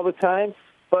on it all the time,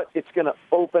 but it's going to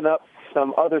open up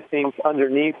some other things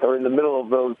underneath or in the middle of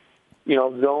those,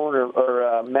 zone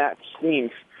or match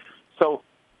schemes. So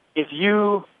if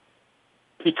you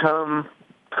become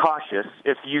cautious,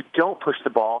 if you don't push the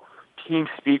ball, team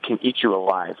speed can eat you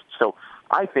alive. So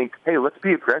I think, hey, let's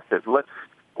be aggressive.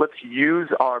 Let's use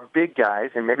our big guys,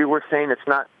 and maybe we're saying it's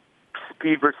not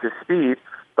speed versus speed,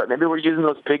 but maybe we're using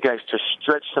those big guys to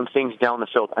stretch some things down the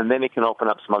field, and then it can open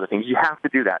up some other things. You have to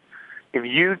do that. If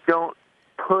you don't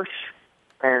push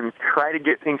and try to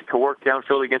get things to work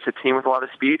downfield against a team with a lot of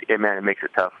speed, it makes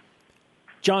it tough.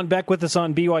 John Beck with us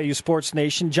on BYU Sports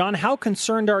Nation. John, how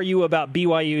concerned are you about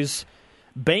BYU's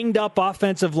banged-up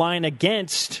offensive line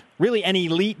against really an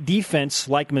elite defense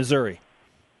like Missouri?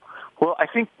 Well, I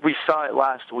think we saw it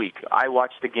last week. I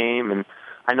watched the game, and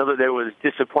I know that there was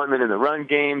disappointment in the run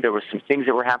game. There were some things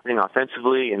that were happening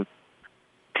offensively, and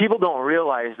people don't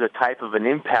realize the type of an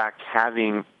impact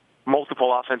having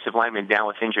multiple offensive linemen down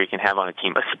with injury can have on a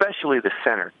team, especially the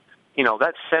center.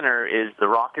 That center is the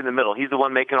rock in the middle. He's the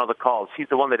one making all the calls. He's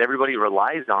the one that everybody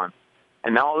relies on.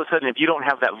 And now all of a sudden, if you don't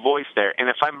have that voice there, and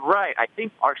if I'm right, I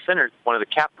think our center is one of the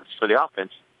captains for the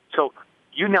offense. So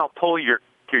you now pull your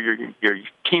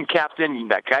team captain,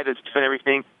 that guy that's doing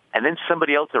everything, and then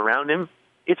somebody else around him.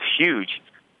 It's huge.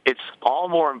 It's all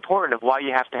more important of why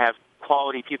you have to have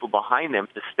quality people behind them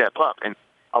to step up. And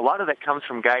a lot of that comes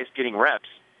from guys getting reps.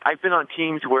 I've been on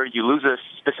teams where you lose a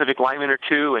specific lineman or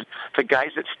two, and the guys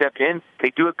that step in,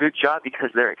 they do a good job because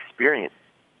they're experienced.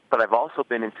 But I've also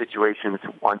been in situations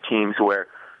on teams where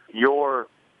your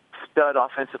stud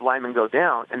offensive linemen go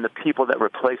down, and the people that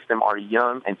replace them are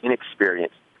young and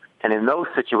inexperienced. And in those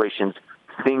situations,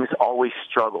 things always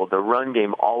struggle. The run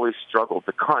game always struggled.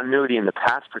 The continuity in the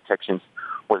pass protections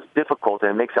was difficult, and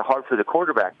it makes it hard for the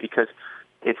quarterback because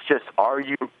it's just, are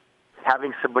you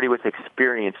having somebody with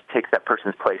experience take that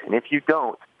person's place? And if you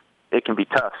don't, it can be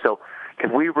tough. So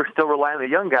if we were still relying on the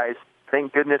young guys,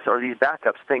 thank goodness, or these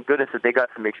backups, thank goodness that they got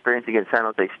some experience against San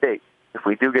Jose State. If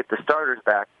we do get the starters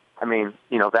back,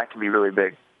 that can be really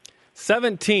big.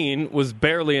 17 was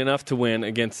barely enough to win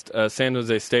against San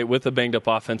Jose State with a banged-up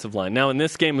offensive line. Now, in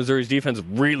this game, Missouri's defense is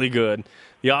really good.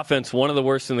 The offense, one of the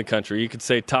worst in the country. You could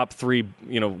say top three,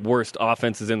 worst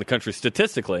offenses in the country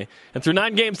statistically. And through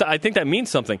 9 games, I think that means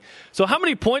something. So how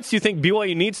many points do you think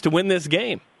BYU needs to win this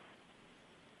game?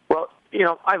 Well,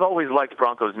 I've always liked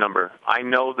Broncos' number. I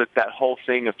know that whole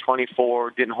thing of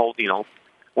 24 didn't hold,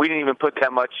 we didn't even put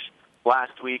that much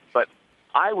last week, but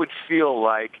I would feel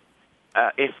like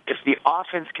if the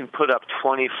offense can put up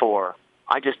 24,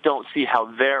 I just don't see how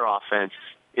their offense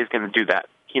is going to do that.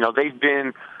 They've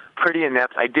been pretty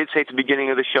inept. I did say at the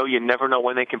beginning of the show, you never know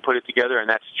when they can put it together, and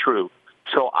that's true.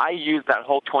 So I use that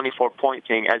whole 24-point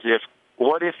thing as if,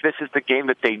 what if this is the game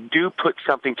that they do put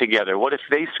something together? What if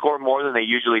they score more than they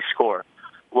usually score?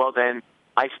 Well, then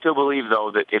I still believe,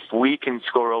 though, that if we can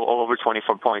score all over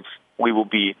 24 points, we will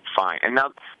be fine. And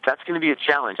now that's going to be a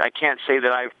challenge. I can't say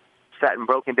that I've sat and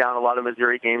broken down a lot of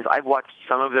Missouri games. I've watched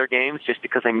some of their games just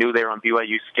because I knew they were on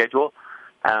BYU's schedule,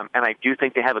 and I do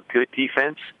think they have a good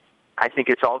defense. I think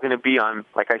it's all going to be on,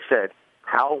 like I said,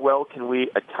 how well can we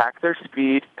attack their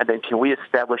speed, and then can we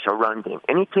establish a run game?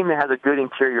 Any team that has a good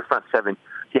interior front seven,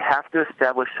 you have to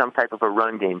establish some type of a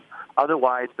run game.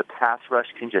 Otherwise, the pass rush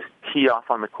can just tee off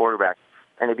on the quarterback,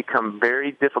 and it becomes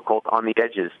very difficult on the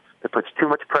edges. It puts too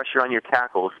much pressure on your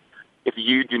tackles if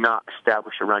you do not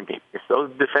establish a run game. If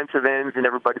those defensive ends and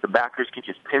everybody, the backers, can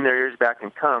just pin their ears back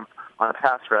and come on a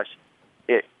pass rush,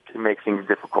 it can make things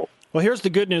difficult. Well, here's the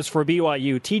good news for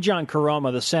BYU. Tijon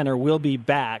Karoma, the center, will be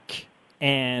back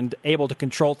and able to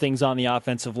control things on the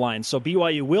offensive line. So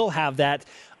BYU will have that.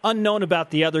 Unknown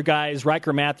about the other guys.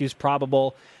 Riker Matthews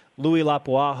probable. Louis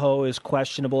Lapuaho is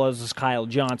questionable, as is Kyle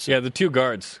Johnson. Yeah, the 2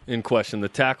 guards in question, the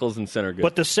tackles and center good.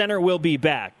 But the center will be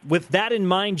back. With that in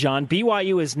mind, John,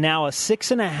 BYU is now a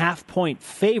 6.5-point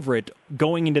favorite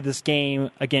going into this game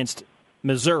against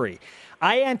Missouri.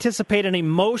 I anticipate an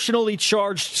emotionally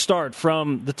charged start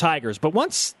from the Tigers, but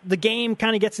once the game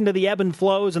kind of gets into the ebb and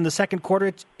flows in the second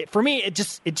quarter, for me,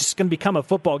 it's just going to become a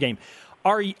football game.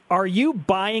 Are you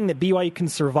buying that BYU can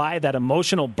survive that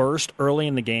emotional burst early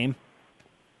in the game?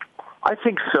 I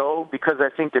think so, because I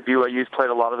think that BYU's played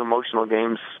a lot of emotional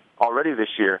games already this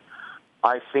year.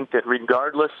 I think that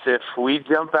regardless if we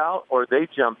jump out or they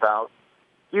jump out,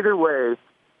 either way,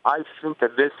 I think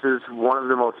that this is one of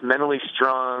the most mentally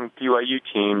strong BYU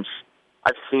teams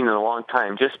I've seen in a long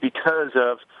time, just because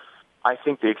of, I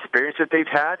think, the experience that they've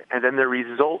had and then the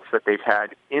results that they've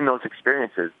had in those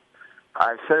experiences.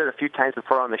 I've said it a few times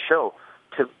before on the show,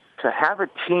 to have a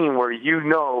team where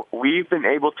we've been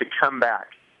able to come back,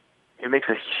 it makes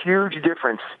a huge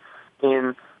difference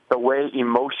in the way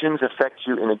emotions affect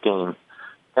you in a game.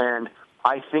 And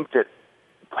I think that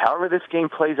however this game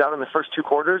plays out in the first two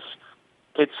quarters,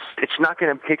 it's not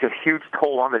going to take a huge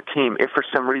toll on the team if for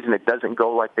some reason it doesn't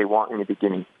go like they want in the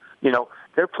beginning.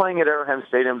 They're playing at Arrowhead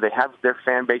Stadium. They have their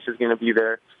fan base is going to be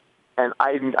there. And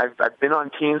I've been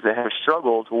on teams that have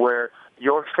struggled where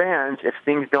your fans, if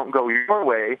things don't go your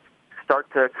way,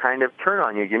 start to kind of turn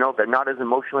on you. They're not as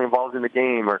emotionally involved in the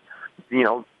game, or,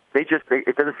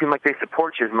 it doesn't seem like they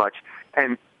support you as much.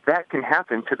 And that can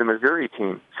happen to the Missouri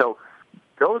team. So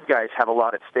those guys have a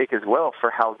lot at stake as well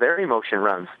for how their emotion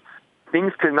runs.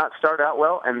 Things could not start out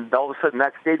well, and all of a sudden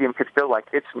that stadium could feel like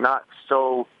it's not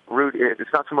so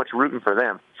much rooting for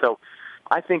them. So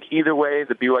I think either way,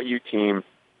 the BYU team,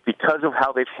 because of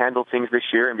how they've handled things this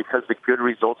year and because of the good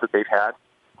results that they've had,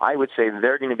 I would say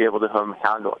they're going to be able to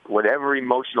handle whatever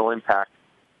emotional impact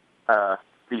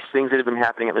these things that have been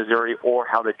happening at Missouri or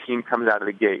how the team comes out of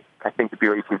the gate. I think the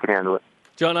BYU team can handle it.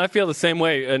 John, I feel the same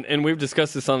way, and we've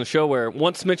discussed this on the show, where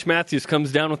once Mitch Matthews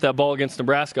comes down with that ball against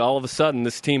Nebraska, all of a sudden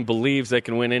this team believes they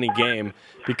can win any game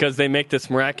because they make this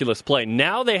miraculous play.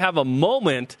 Now they have a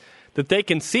moment that they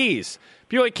can seize.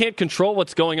 BYU can't control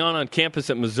what's going on campus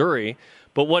at Missouri,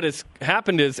 but what has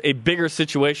happened is a bigger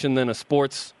situation than a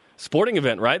sporting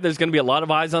event, right? There's going to be a lot of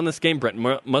eyes on this game. Brent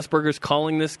Musburger's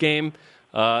calling this game.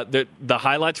 The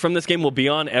highlights from this game will be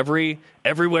on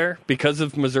everywhere because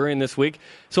of Missouri in this week.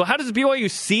 So how does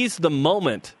BYU seize the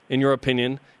moment, in your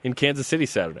opinion, in Kansas City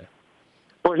Saturday?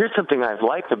 Well, here's something I've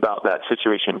liked about that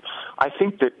situation. I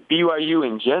think that BYU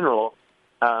in general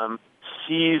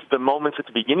seized the moments at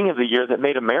the beginning of the year that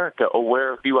made America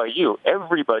aware of BYU.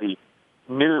 Everybody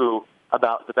knew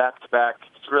about the back-to-back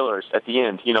thrillers at the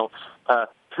end.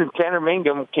 Tanner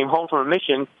Mangum came home from a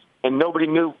mission, and nobody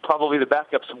knew probably the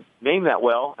backup's name that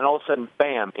well, and all of a sudden,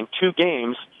 bam, in 2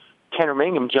 games, Tanner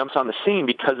Mangum jumps on the scene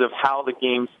because of how the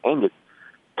games ended.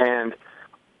 And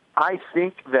I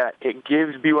think that it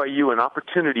gives BYU an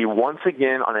opportunity once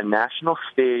again on a national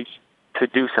stage to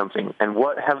do something. And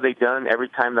what have they done every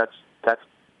time that's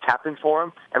happened for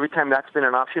them? Every time that's been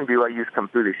an option, BYU's come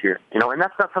through this year. And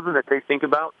that's not something that they think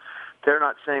about. They're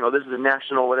not saying, this is a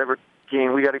national whatever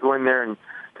game, we got to go in there and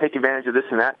take advantage of this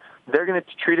and that. They're going to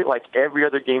treat it like every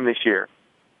other game this year.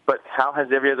 But how has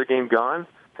every other game gone?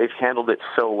 They've handled it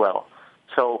so well.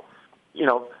 So,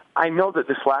 I know that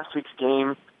this last week's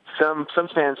game, some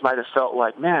fans might have felt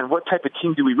like, man, what type of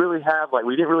team do we really have? Like,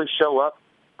 we didn't really show up.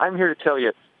 I'm here to tell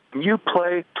you, when you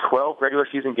play 12 regular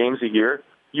season games a year,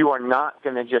 you are not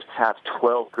going to just have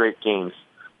 12 great games.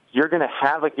 You're going to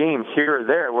have a game here or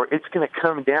there where it's going to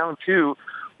come down to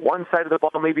one side of the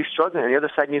ball may be struggling and the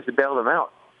other side needs to bail them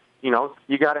out.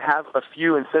 You got to have a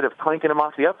few, instead of clanking them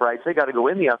off the uprights, they got to go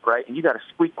in the upright, and you got to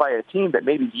squeak by a team that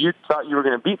maybe you thought you were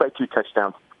going to beat by 2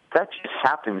 touchdowns. That just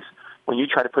happens when you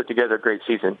try to put together a great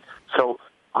season. So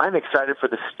I'm excited for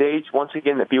the stage, once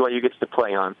again, that BYU gets to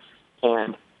play on.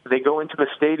 And they go into a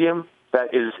stadium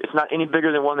it's not any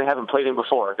bigger than one they haven't played in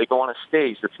before. They go on a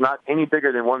stage that's not any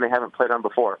bigger than one they haven't played on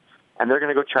before. And they're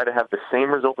going to go try to have the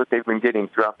same result that they've been getting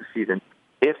throughout the season.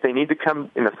 If they need to come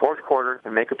in the fourth quarter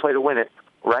and make a play to win it,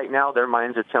 right now their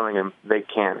minds are telling them they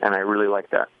can, and I really like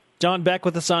that. John Beck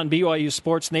with us on BYU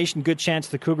Sports Nation. Good chance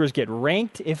the Cougars get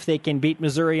ranked if they can beat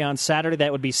Missouri on Saturday.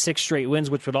 That would be 6 straight wins,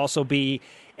 which would also be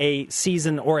a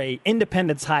season or a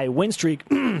independence high win streak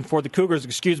for the Cougars.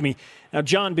 Now,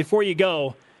 John, before you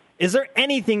go, is there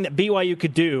anything that BYU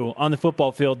could do on the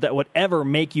football field that would ever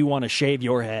make you want to shave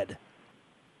your head?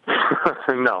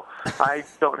 No, I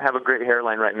don't have a great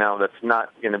hairline right now that's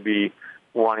not going to be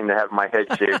wanting to have my head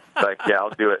shaved. But yeah, I'll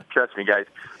do it. Trust me, guys.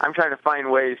 I'm trying to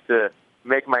find ways to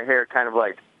make my hair kind of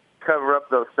like cover up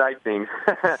those side things.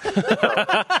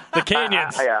 The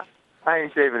canyons. Yeah, I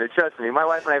ain't shaving it. Trust me. My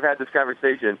wife and I have had this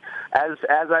conversation. As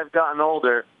I've gotten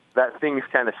older, that thing's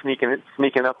kind of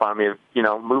sneaking up on me,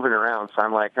 moving around. So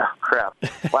I'm like, oh, crap.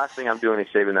 Last thing I'm doing is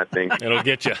shaving that thing. It'll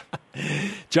get you.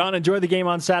 John, enjoy the game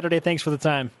on Saturday. Thanks for the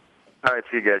time. All right,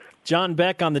 see you guys. John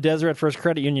Beck on the Deseret First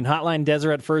Credit Union Hotline.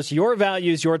 Deseret First, your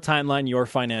values, your timeline, your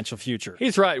financial future.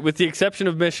 He's right. With the exception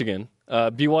of Michigan,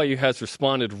 BYU has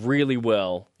responded really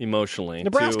well emotionally.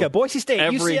 Nebraska, Boise State,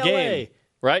 every UCLA. game.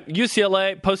 right?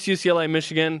 UCLA, post-UCLA,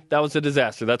 Michigan, that was a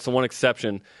disaster. That's the one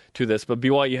exception to this. But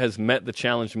BYU has met the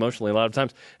challenge emotionally a lot of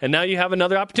times. And now you have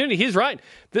another opportunity. He's right.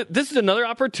 This is another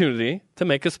opportunity to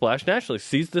make a splash nationally.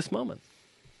 Seize this moment.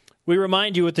 We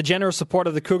remind you, with the generous support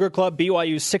of the Cougar Club,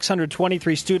 BYU's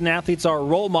 623 student-athletes are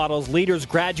role models, leaders,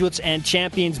 graduates, and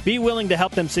champions. Be willing to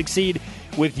help them succeed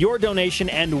with your donation,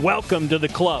 and welcome to the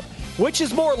club. Which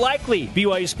is more likely,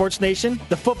 BYU Sports Nation?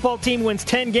 The football team wins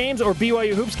 10 games, or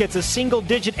BYU Hoops gets a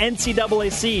single-digit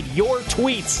NCAA seed? Your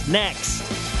tweets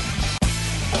next.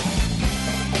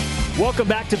 Welcome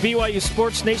back to BYU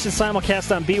Sports Nation,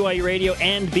 simulcast on BYU Radio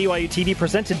and BYU TV,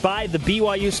 presented by the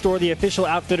BYU Store, the official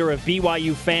outfitter of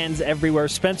BYU fans everywhere.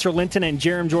 Spencer Linton and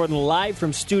Jerem Jordan live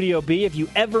from Studio B. If you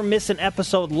ever miss an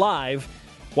episode live,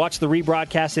 watch the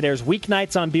rebroadcast. It airs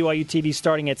weeknights on BYU TV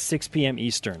starting at 6 p.m.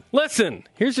 Eastern. Listen,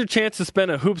 here's your chance to spend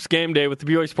a Hoops game day with the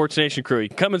BYU Sports Nation crew. You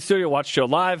can come in studio, watch the show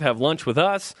live, have lunch with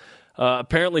us.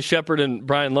 Apparently, Shepard and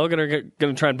Brian Logan are going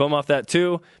to try and bum off that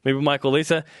too. Maybe Michael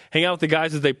Lisa. Hang out with the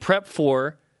guys as they prep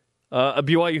for a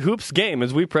BYU Hoops game,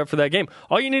 as we prep for that game.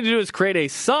 All you need to do is create a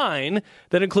sign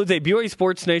that includes a BYU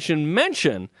Sports Nation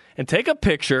mention and take a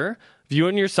picture,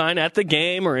 viewing your sign at the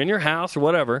game or in your house or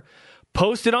whatever.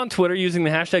 Post it on Twitter using the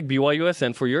hashtag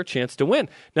BYUSN for your chance to win.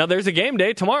 Now, there's a game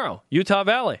day tomorrow, Utah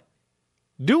Valley.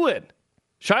 Do it.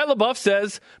 Shia LaBeouf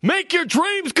says, make your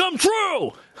dreams come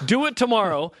true. Do it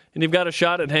tomorrow, and you've got a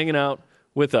shot at hanging out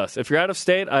with us. If you're out of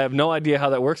state, I have no idea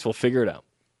how that works. We'll figure it out.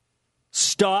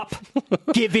 Stop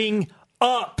giving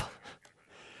up.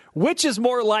 Which is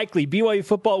more likely, BYU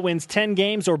football wins 10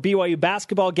 games, or BYU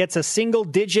basketball gets a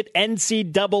single-digit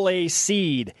NCAA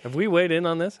seed? Have we weighed in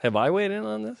on this? Have I weighed in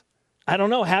on this? I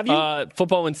don't know. Have you?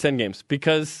 Football wins 10 games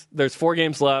because there's 4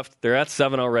 games left. They're at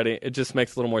 7 already. It just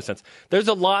makes a little more sense. There's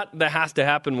a lot that has to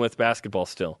happen with basketball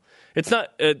still. It's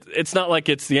not like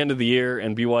it's the end of the year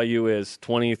and BYU is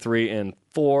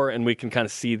 23-4 and we can kind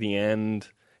of see the end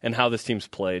and how this team's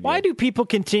played. Why do people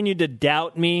continue to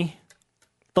doubt me?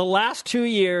 The last 2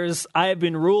 years, I have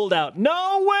been ruled out.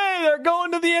 No way! They're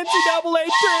going to the NCAA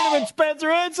tournament, Spencer.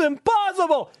 It's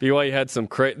impossible. BYU had some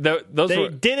crazy... They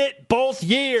did it both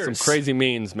years. Some crazy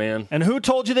means, man. And who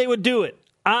told you they would do it?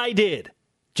 I did.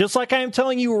 Just like I am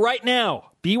telling you right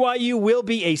now, BYU will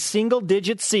be a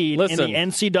single-digit seed in the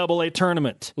NCAA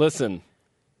tournament. Listen,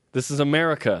 this is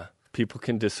America. People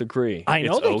can disagree. I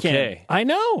know they can. I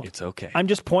know. It's okay. I'm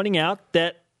just pointing out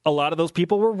that a lot of those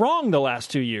people were wrong the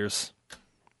last 2 years.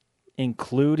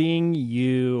 Including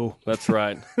you. That's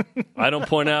right. I don't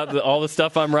point out all the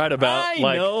stuff I'm right about. I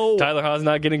know. Tyler Haws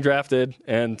not getting drafted.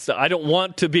 And so I don't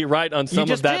want to be right on some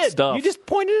of that stuff. You just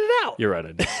pointed it out. You're right,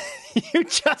 I did. You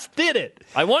just did it.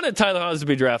 I wanted Tyler Haws to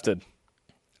be drafted.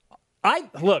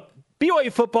 Look,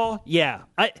 BYU football, yeah.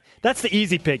 That's the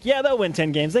easy pick. Yeah, they'll win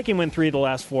 10 games. They can win 3 of the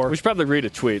last 4. We should probably read a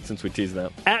tweet since we teased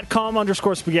that. At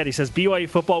 @calm_spaghetti says BYU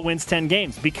football wins 10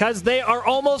 games because they are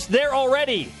almost there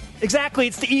already. Exactly,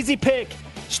 it's the easy pick.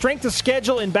 Strength of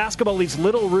schedule in basketball leaves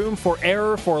little room for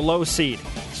error for a low seed.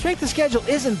 Strength of schedule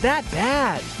isn't that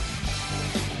bad.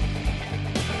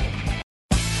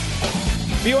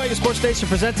 BYU Sports Station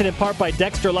presented in part by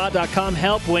DexterLaw.com.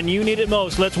 Help when you need it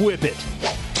most. Let's whip it.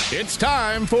 It's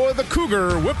time for the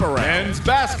Cougar Whip-Around. Men's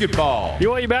basketball.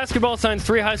 BYU basketball signs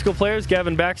 3 high school players.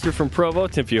 Gavin Baxter from Provo,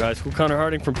 Timpview High School. Connor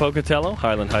Harding from Pocatello,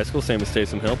 Highland High School, same as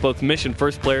Taysom Hill. Both Mission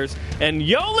first players. And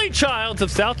Yoli Childs of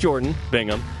South Jordan,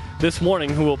 Bingham, this morning,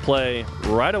 who will play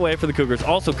right away for the Cougars.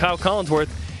 Also, Kyle Collinsworth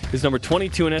is number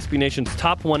 22 in SB Nation's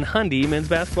top 100 men's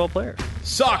basketball player.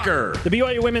 Soccer. The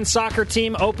BYU women's soccer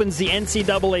team opens the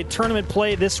NCAA tournament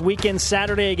play this weekend,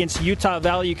 Saturday against Utah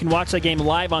Valley. You can watch that game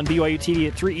live on BYU TV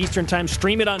at 3 Eastern Time.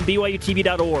 Stream it on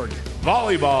BYUTV.org.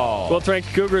 Volleyball. 12th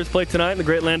ranked Cougars play tonight in the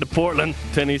great land of Portland,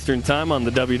 10 Eastern Time on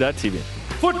the W.TV.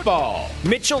 Football.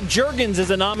 Mitchell Juergens is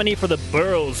a nominee for the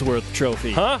Burrowsworth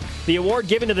Trophy. The award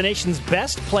given to the nation's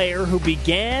best player who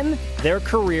began their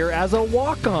career as a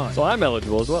walk-on. So I'm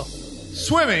eligible as well.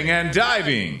 Swimming and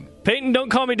diving. Peyton Don't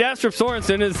Call Me Dastrup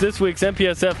Sorensen is this week's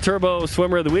MPSF Turbo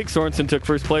Swimmer of the Week. Sorensen took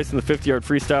first place in the 50-yard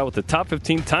freestyle with the top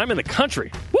 15 time in the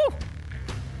country. Woo!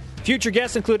 Future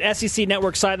guests include SEC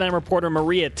Network sideline reporter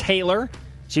Maria Taylor.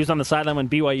 She was on the sideline when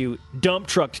BYU dump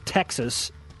trucked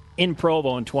Texas in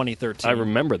Provo in 2013. I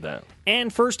remember that.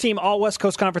 And first-team All-West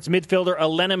Coast Conference midfielder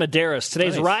Elena Medeiros.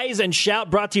 Today's Rise and Shout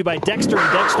brought to you by Dexter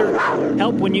and Dexter.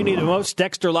 Help when you need it most,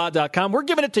 DexterLaw.com. We're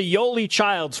giving it to Yoli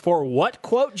Childs for what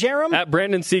quote, Jerem? At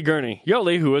Brandon C. Gurney.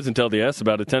 Yoli, who isn't LDS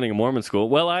about attending a Mormon school.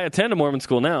 Well, I attend a Mormon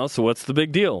school now, so what's the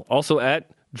big deal? Also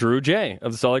at Drew J.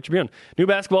 of the Salt Lake Tribune. New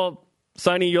basketball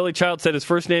signee Yoli Childs said his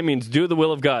first name means do the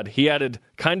will of God. He added,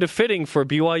 kind of fitting for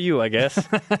BYU, I guess.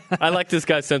 I like this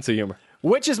guy's sense of humor.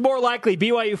 Which is more likely,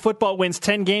 BYU football wins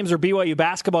 10 games or BYU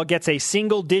basketball gets a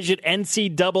single-digit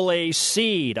NCAA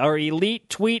seed? Our elite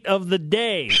tweet of the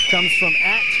day comes from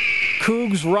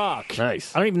 @CougsRock.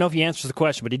 Nice. I don't even know if he answers the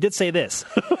question, but he did say this.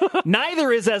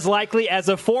 Neither is as likely as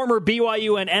a former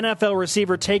BYU and NFL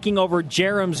receiver taking over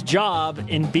Jerem's job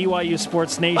in BYU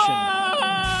Sports Nation.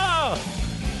 Oh!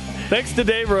 Thanks to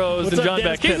Dave Rose What's and up, John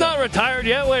Dennis Beck. He's Pitta? not retired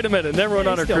yet. Wait a minute. And everyone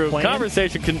on our he's still crew. playing.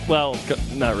 Conversation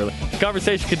not really.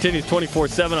 Conversation continues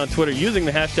 24/7 on Twitter using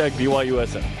the hashtag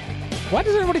BYUSN. Why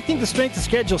does everybody think the strength of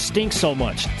schedule stinks so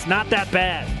much? It's not that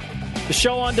bad. The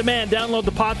show on demand. Download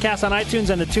the podcast on iTunes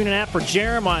and the TuneIn app. For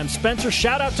Jerem, I'm Spencer.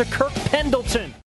 Shout out to Kirk Pendleton.